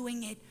keep on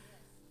doing it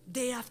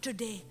day after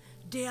day.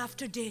 Day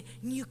after day,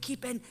 and you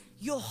keep, and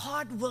your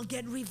heart will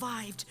get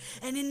revived.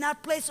 And in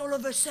that place, all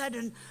of a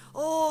sudden,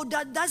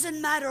 that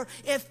doesn't matter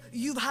if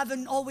you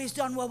haven't always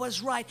done what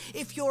was right,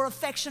 if your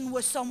affection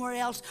was somewhere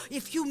else,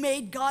 if you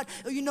made God,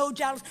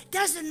 jealous.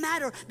 Doesn't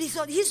matter,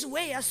 because His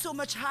way is so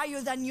much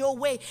higher than your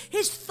way.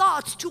 His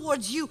thoughts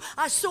towards you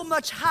are so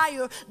much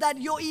higher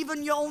than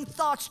even your own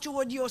thoughts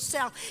toward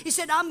yourself. He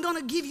said, I'm going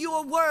to give you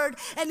a word,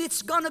 and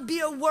it's going to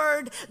be a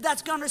word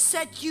that's going to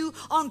set you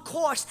on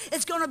course.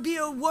 It's going to be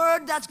a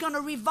word that's going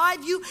to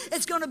revive you.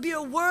 It's going to be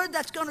a word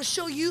that's going to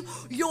show you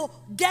your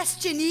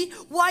destiny,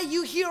 why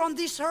you're here on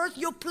this earth,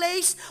 your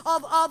place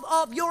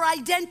of your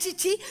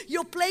identity,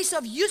 your place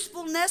of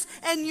usefulness,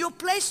 and your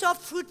place of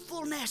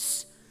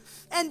fruitfulness.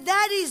 And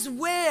that is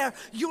where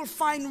you'll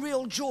find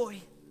real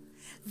joy.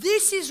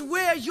 This is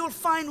where you'll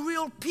find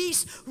real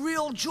peace,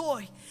 real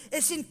joy.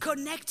 It's in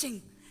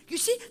connecting. You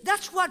see,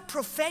 that's what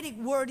prophetic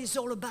word is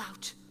all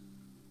about.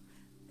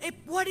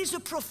 What is a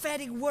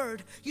prophetic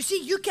word? You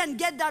see, you can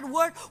get that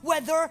word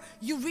whether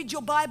you read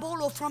your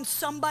Bible or from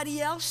somebody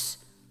else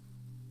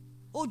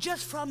or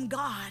just from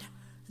God,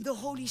 the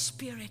Holy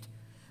Spirit.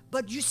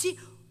 But you see,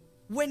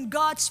 when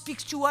God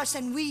speaks to us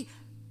and we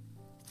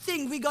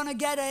think we're going to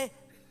get a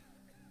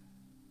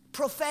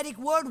prophetic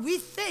word, we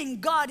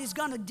think God is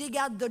going to dig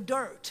out the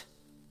dirt.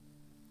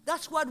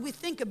 That's what we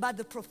think about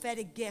the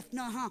prophetic gift.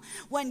 No,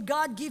 when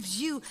God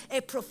gives you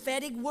a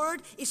prophetic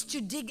word, it's to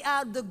dig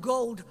out the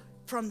gold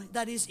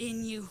that is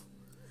in you.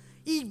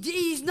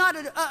 He's not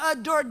a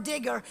dirt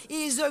digger.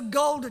 He's a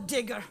gold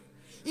digger.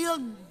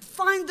 He'll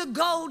find the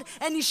gold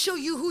and he'll show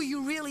you who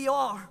you really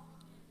are.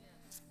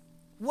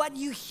 What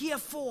you're here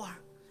for.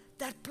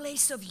 That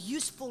place of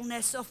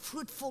usefulness, of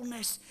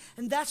fruitfulness.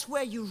 And that's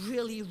where you're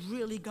really,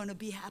 really going to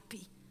be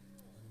happy.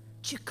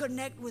 To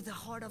connect with the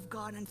heart of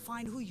God and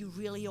find who you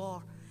really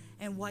are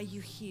and why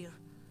you're here.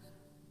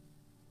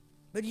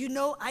 But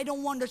I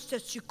don't want us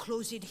just to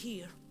close it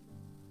here.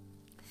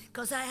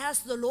 Because I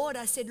asked the Lord,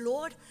 I said,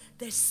 Lord,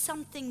 there's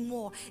something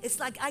more. It's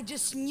like I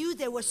just knew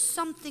there was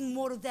something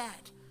more to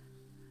that.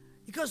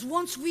 Because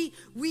once we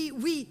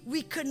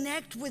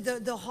connect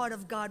with the heart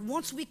of God,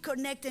 once we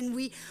connect and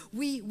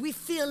we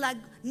feel like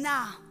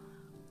now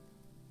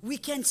we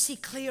can see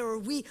clearer,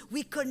 we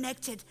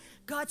connected.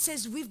 God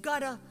says we've got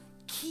to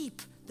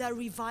keep that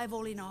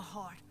revival in our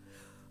heart.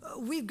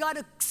 We've got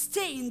to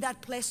stay in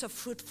that place of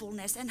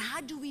fruitfulness. And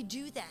how do we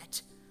do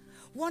that?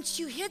 Once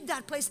you hit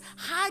that place,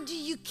 how do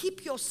you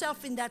keep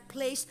yourself in that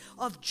place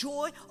of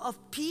joy, of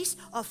peace,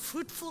 of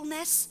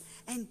fruitfulness?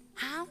 And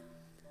how?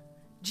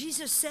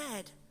 Jesus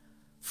said,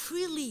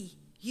 freely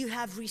you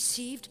have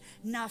received,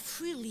 now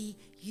freely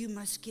you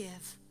must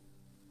give.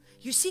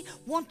 You see,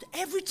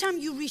 every time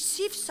you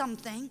receive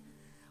something,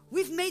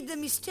 we've made the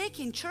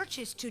mistake in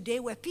churches today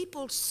where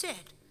people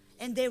sit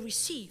and they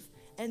receive.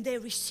 And they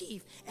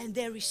receive, and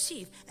they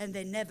receive, and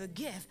they never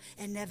give,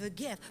 and never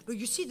give. But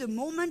you see, the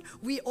moment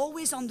we're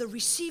always on the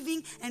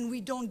receiving and we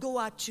don't go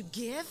out to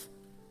give,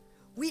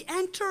 we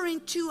enter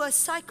into a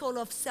cycle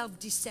of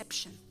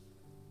self-deception.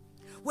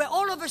 Where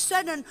all of a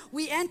sudden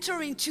we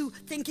enter into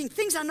thinking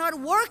things are not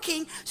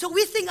working, so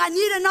we think I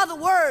need another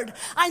word,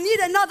 I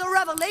need another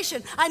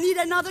revelation, I need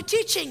another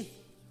teaching.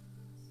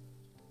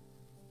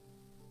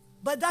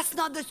 But that's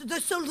not the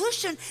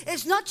solution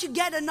is not to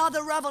get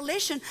another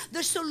revelation.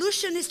 The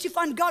solution is to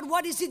find, God,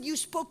 what is it you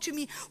spoke to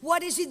me?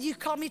 What is it you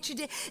called me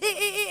today?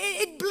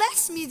 It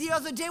blessed me the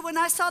other day when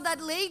I saw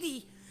that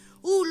lady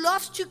who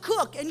loves to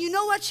cook. And you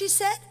know what she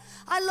said?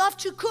 I love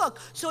to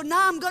cook. So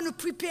now I'm going to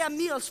prepare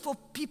meals for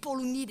people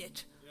who need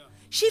it. Yeah.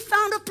 She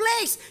found a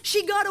place.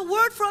 She got a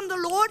word from the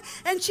Lord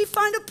and she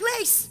found a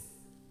place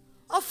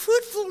of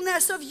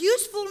fruitfulness, of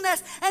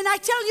usefulness. And I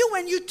tell you,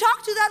 when you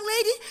talk to that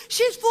lady,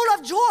 she's full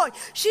of joy.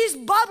 She's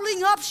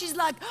bubbling up. She's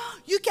like,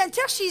 you can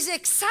tell she's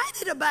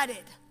excited about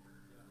it.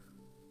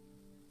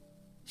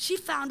 She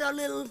found her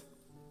little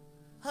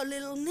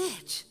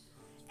niche.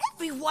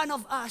 Every one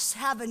of us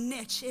have a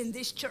niche in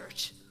this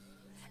church.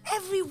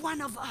 Every one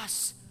of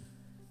us.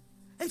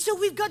 And so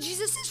we've got,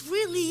 Jesus says,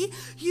 freely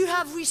you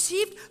have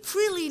received,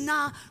 freely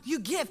now you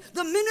give.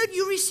 The minute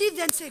you receive,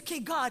 then say, okay,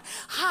 God,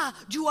 how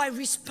do I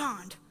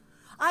respond?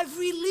 I've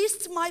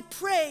released my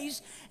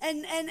praise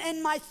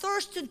and my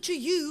thirst unto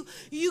you.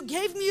 You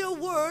gave me a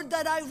word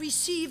that I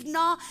received.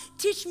 Now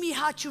teach me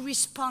how to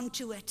respond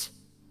to it.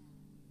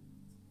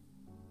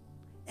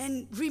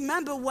 And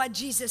remember what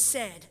Jesus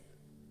said.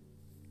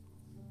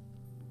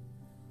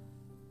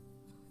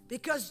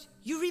 Because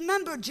you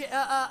remember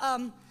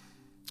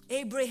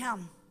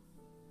Abraham.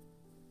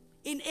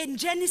 In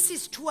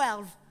Genesis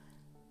 12,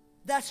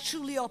 that's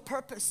truly our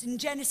purpose. In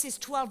Genesis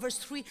 12, verse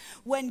 3,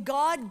 when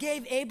God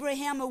gave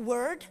Abraham a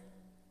word,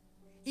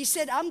 he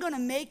said, I'm going to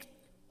make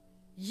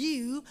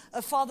you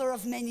a father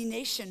of many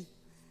nations.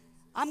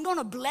 I'm going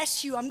to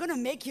bless you. I'm going to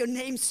make your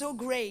name so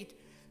great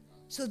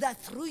so that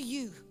through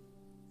you,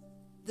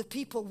 the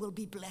people will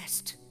be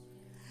blessed.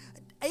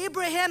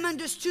 Abraham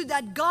understood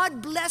that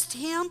God blessed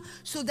him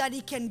so that he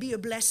can be a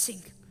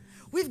blessing.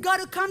 We've got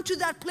to come to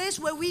that place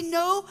where we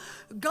know,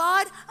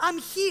 God, I'm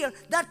here.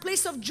 That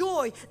place of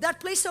joy, that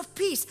place of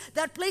peace,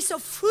 that place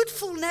of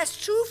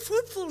fruitfulness. True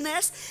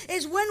fruitfulness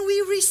is when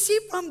we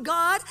receive from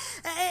God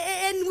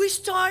and we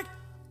start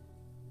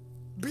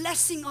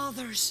blessing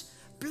others.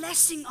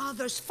 Blessing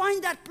others.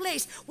 Find that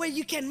place where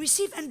you can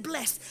receive and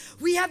bless.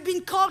 We have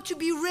been called to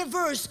be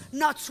rivers,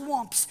 not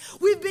swamps.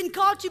 We've been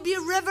called to be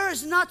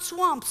rivers, not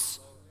swamps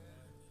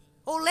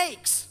or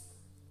lakes.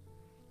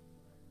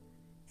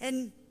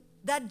 And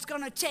that's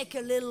going to take a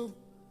little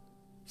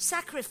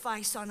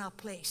sacrifice on our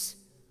place.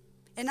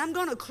 And I'm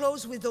going to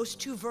close with those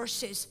two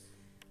verses.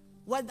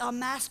 What our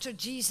Master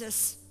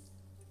Jesus,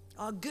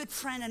 our good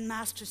friend and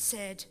Master,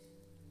 said.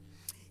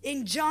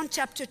 In John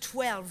chapter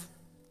 12.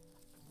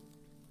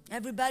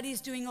 Everybody's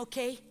doing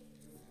okay?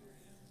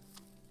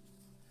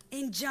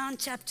 In John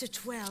chapter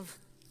 12.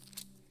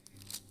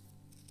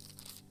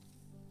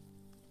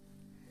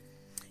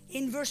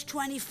 In verse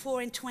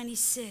 24 and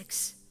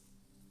 26.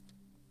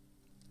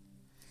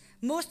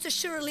 Most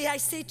assuredly I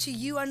say to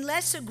you,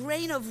 unless a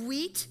grain of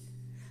wheat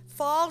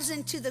falls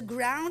into the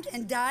ground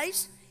and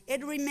dies,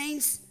 it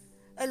remains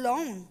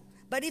alone.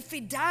 But if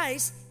it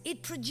dies,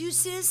 it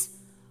produces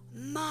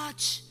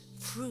much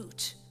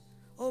fruit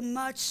or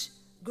much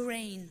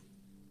grain.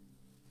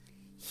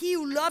 He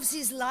who loves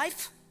his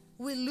life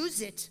will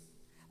lose it.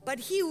 But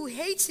he who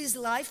hates his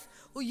life,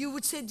 or you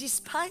would say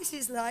despise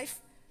his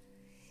life,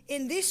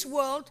 in this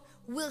world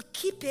will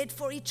keep it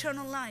for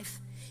eternal life.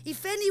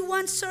 If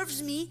anyone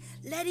serves me,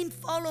 let him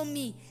follow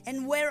me.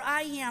 And where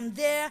I am,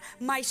 there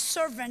my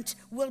servant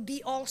will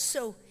be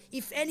also.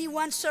 If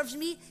anyone serves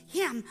me,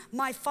 him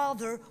my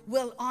Father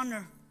will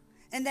honor.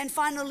 And then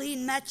finally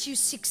in Matthew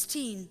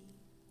 16.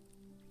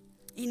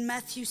 In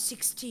Matthew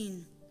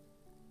 16.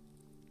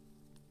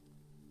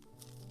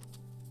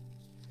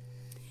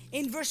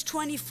 In verse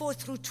 24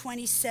 through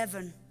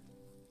 27.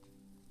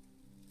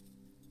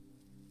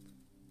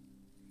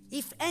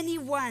 If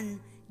anyone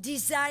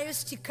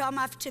desires to come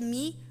after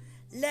me,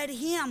 let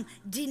him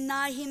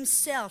deny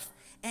himself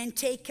and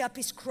take up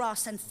his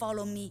cross and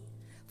follow me.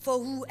 For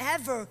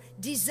whoever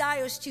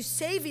desires to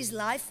save his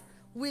life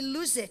will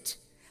lose it.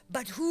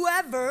 But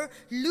whoever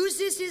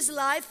loses his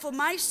life for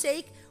my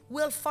sake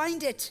will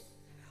find it.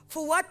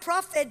 For what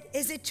profit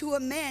is it to a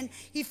man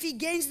if he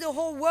gains the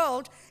whole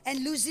world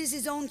and loses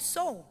his own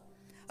soul?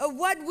 Or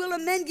what will a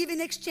man give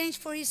in exchange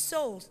for his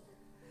soul?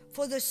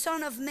 For the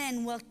Son of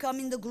Man will come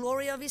in the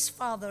glory of his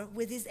Father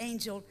with his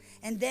angel,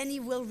 and then he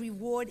will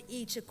reward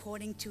each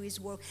according to his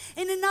work.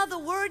 In another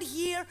word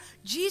here,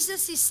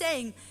 Jesus is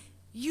saying,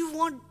 you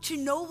want to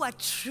know what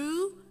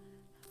true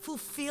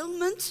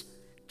fulfillment,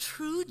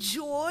 true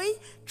joy,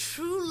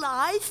 true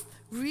life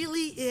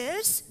really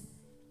is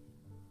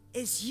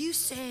you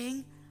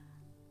saying,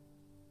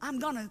 I'm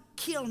going to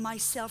kill my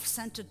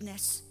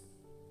self-centeredness.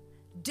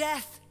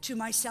 Death to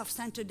my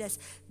self-centeredness.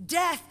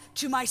 Death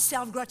to my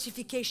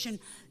self-gratification.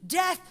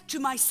 Death to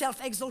my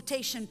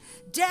self-exaltation.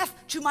 Death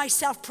to my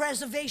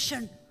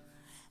self-preservation.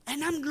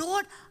 And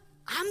Lord,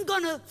 I'm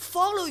going to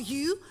follow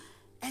you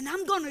and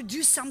I'm going to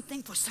do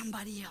something for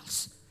somebody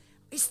else.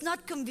 It's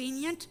not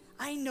convenient.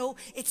 I know.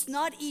 It's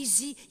not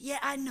easy. Yeah,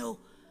 I know.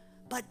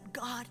 But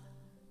God,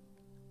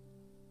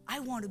 I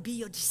want to be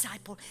your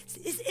disciple.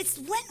 It's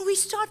when we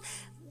start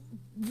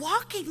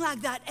walking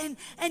like that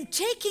and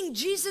taking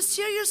Jesus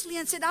seriously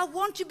and said, I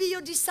want to be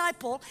your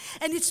disciple.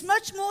 And it's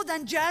much more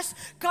than just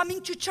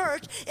coming to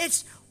church.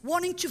 It's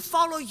wanting to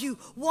follow you,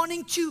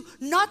 wanting to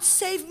not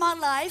save my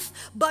life,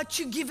 but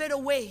to give it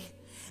away.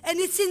 And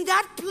it's in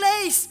that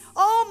place,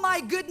 oh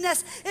my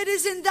goodness, it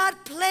is in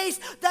that place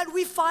that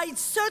we find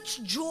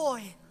such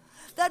joy,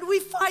 that we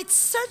find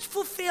such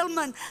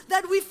fulfillment,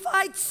 that we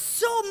find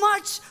so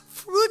much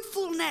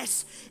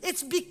fruitfulness.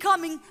 It's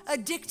becoming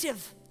addictive.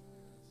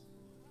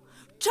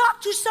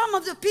 Talk to some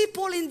of the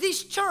people in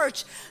this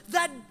church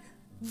that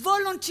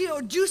volunteer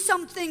or do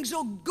some things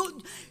or go.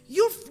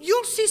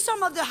 You'll see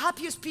some of the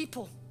happiest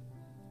people.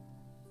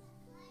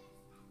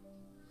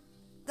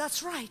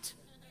 That's right.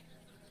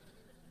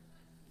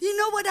 You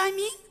know what I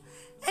mean?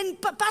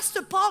 And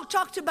Pastor Paul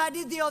talked about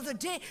it the other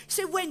day. He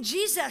said when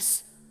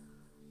Jesus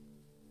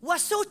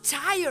was so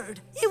tired,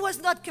 it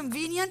was not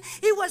convenient,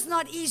 it was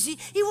not easy,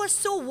 he was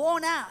so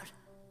worn out.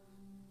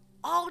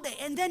 all day.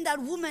 And then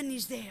that woman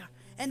is there.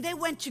 And they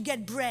went to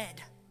get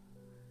bread.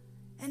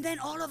 And then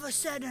all of a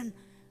sudden,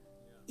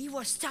 he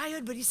was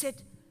tired, but he said,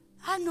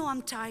 I know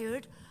I'm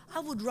tired. I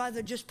would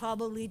rather just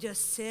probably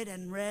just sit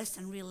and rest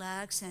and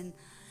relax.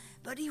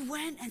 But he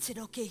went and said,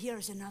 okay,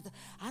 here's another.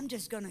 I'm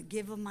just going to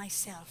give him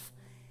myself.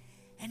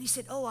 And he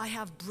said, oh, I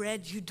have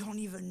bread you don't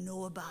even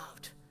know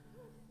about.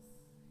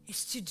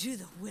 It's to do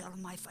the will of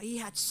my Father. He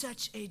had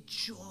such a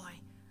joy.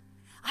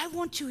 I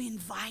want to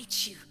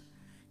invite you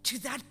to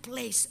that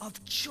place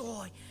of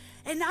joy.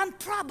 And I'm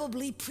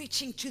probably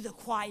preaching to the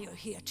choir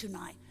here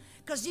tonight.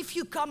 Because if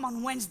you come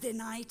on Wednesday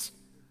night,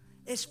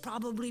 it's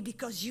probably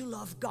because you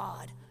love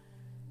God.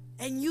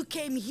 And you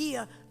came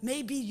here,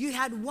 maybe you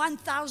had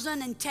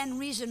 1,010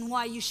 reasons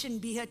why you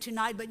shouldn't be here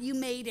tonight, but you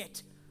made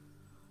it.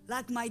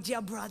 Like my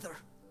dear brother.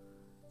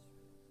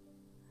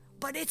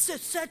 But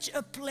it's such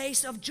a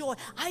place of joy.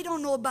 I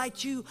don't know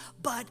about you,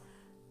 but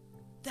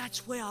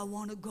that's where I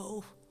want to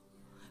go.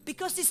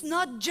 Because it's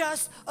not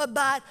just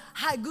about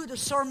how good a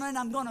sermon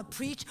I'm going to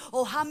preach,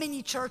 or how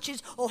many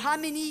churches, or how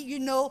many,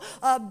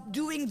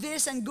 doing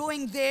this and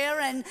going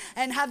there and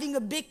having a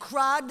big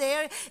crowd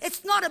there.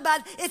 It's not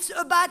about, it's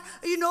about,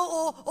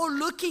 or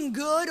looking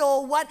good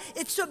or what.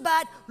 It's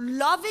about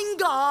loving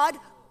God,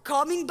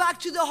 coming back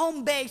to the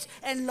home base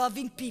and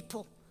loving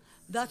people.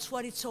 That's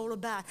what it's all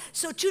about.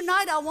 So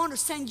tonight I want to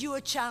send you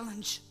a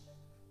challenge.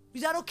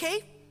 Is that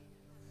okay?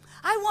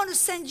 I want to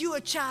send you a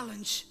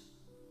challenge.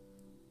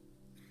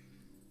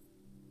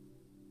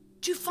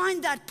 To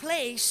find that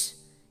place,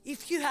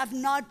 if you have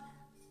not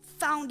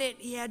found it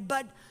yet,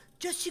 but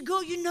just to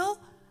go,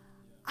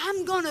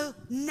 I'm going to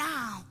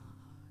now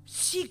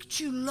seek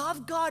to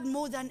love God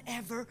more than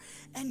ever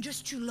and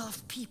just to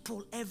love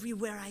people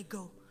everywhere I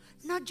go.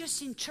 Not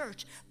just in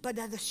church, but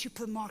at the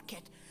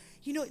supermarket.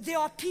 There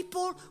are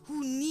people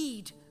who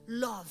need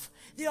love.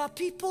 There are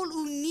people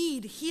who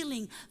need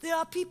healing. There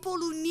are people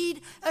who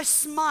need a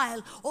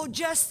smile or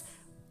just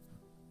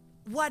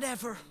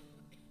whatever.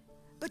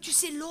 But you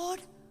say,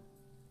 Lord,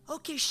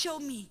 okay, show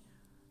me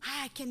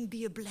how I can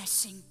be a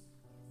blessing.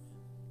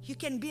 You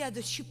can be at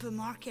the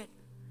supermarket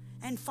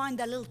and find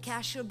that little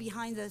cashier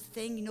behind the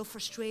thing,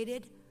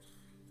 frustrated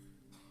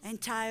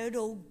and tired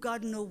or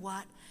God know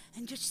what.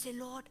 And just say,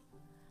 Lord,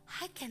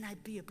 how can I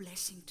be a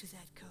blessing to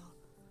that girl?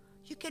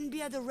 You can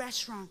be at the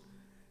restaurant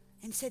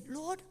and say,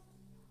 Lord,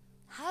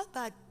 how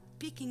about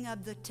picking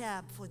up the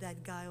tab for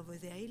that guy over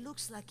there? He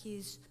looks like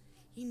he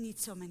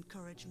needs some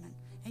encouragement.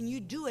 And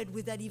you do it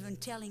without even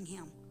telling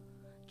him.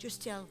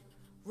 Just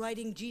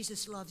writing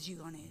Jesus loves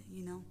you on it,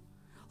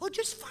 Or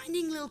just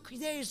finding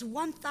there is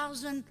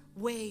 1,000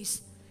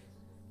 ways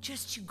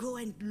just to go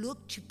and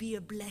look to be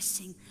a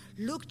blessing.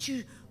 Look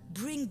to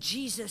bring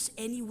Jesus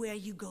anywhere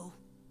you go.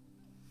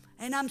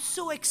 And I'm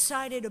so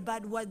excited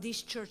about what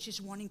this church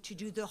is wanting to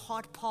do, the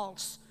heart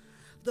pulse,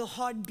 the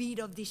heartbeat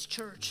of this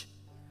church,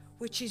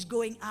 which is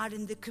going out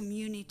in the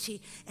community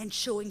and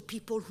showing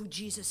people who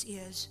Jesus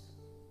is.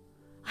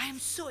 I am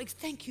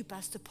thank you,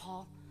 Pastor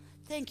Paul.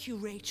 Thank you,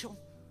 Rachel.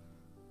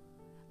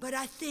 But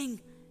I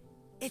think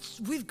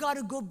we've got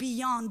to go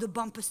beyond the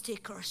bumper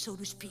sticker, so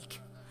to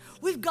speak.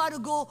 We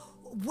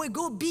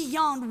go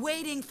beyond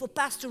waiting for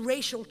Pastor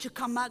Rachel to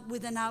come out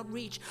with an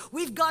outreach.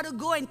 We've got to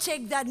go and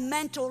take that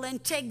mantle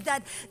and take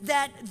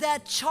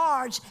that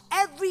charge.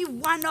 Every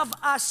one of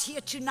us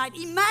here tonight.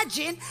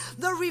 Imagine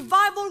the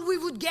revival we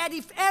would get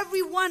if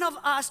every one of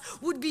us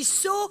would be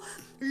so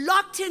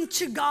locked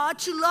into God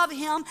to love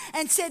Him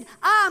and said,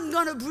 I'm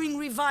going to bring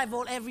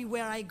revival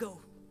everywhere I go.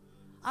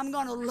 I'm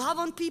going to love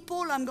on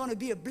people. I'm going to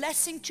be a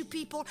blessing to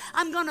people.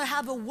 I'm going to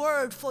have a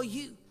word for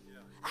you.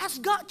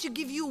 Ask God to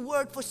give you a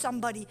word for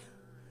somebody.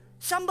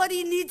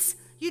 Somebody needs,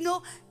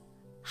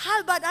 how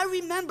about, I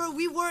remember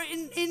we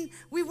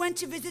went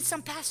to visit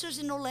some pastors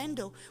in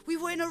Orlando. We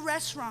were in a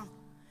restaurant.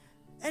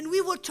 And we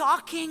were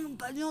talking,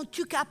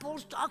 two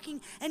couples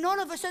talking. And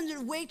all of a sudden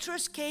the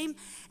waitress came.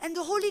 And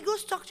the Holy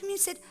Ghost talked to me and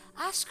said,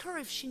 ask her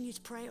if she needs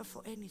prayer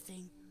for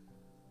anything.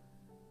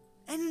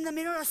 And in the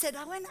middle I said,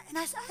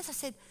 I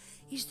said,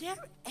 is there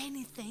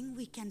anything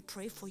we can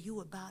pray for you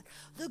about?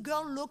 The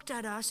girl looked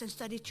at us and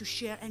started to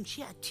share, and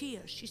she had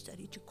tears. She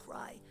started to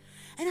cry.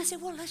 And I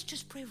said, well, let's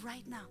just pray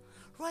right now,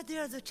 right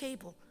there at the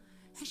table.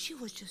 And she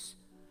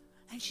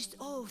said,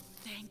 oh,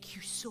 thank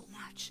you so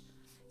much.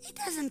 It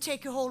doesn't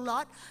take a whole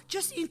lot,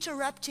 just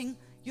interrupting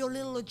your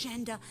little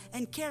agenda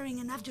and caring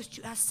enough just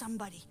to ask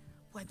somebody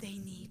what they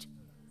need.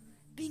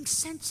 Being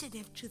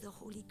sensitive to the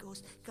Holy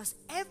Ghost, because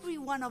every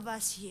one of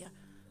us here,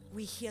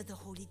 we hear the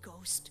Holy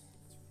Ghost.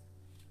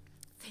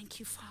 Thank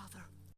you, Father.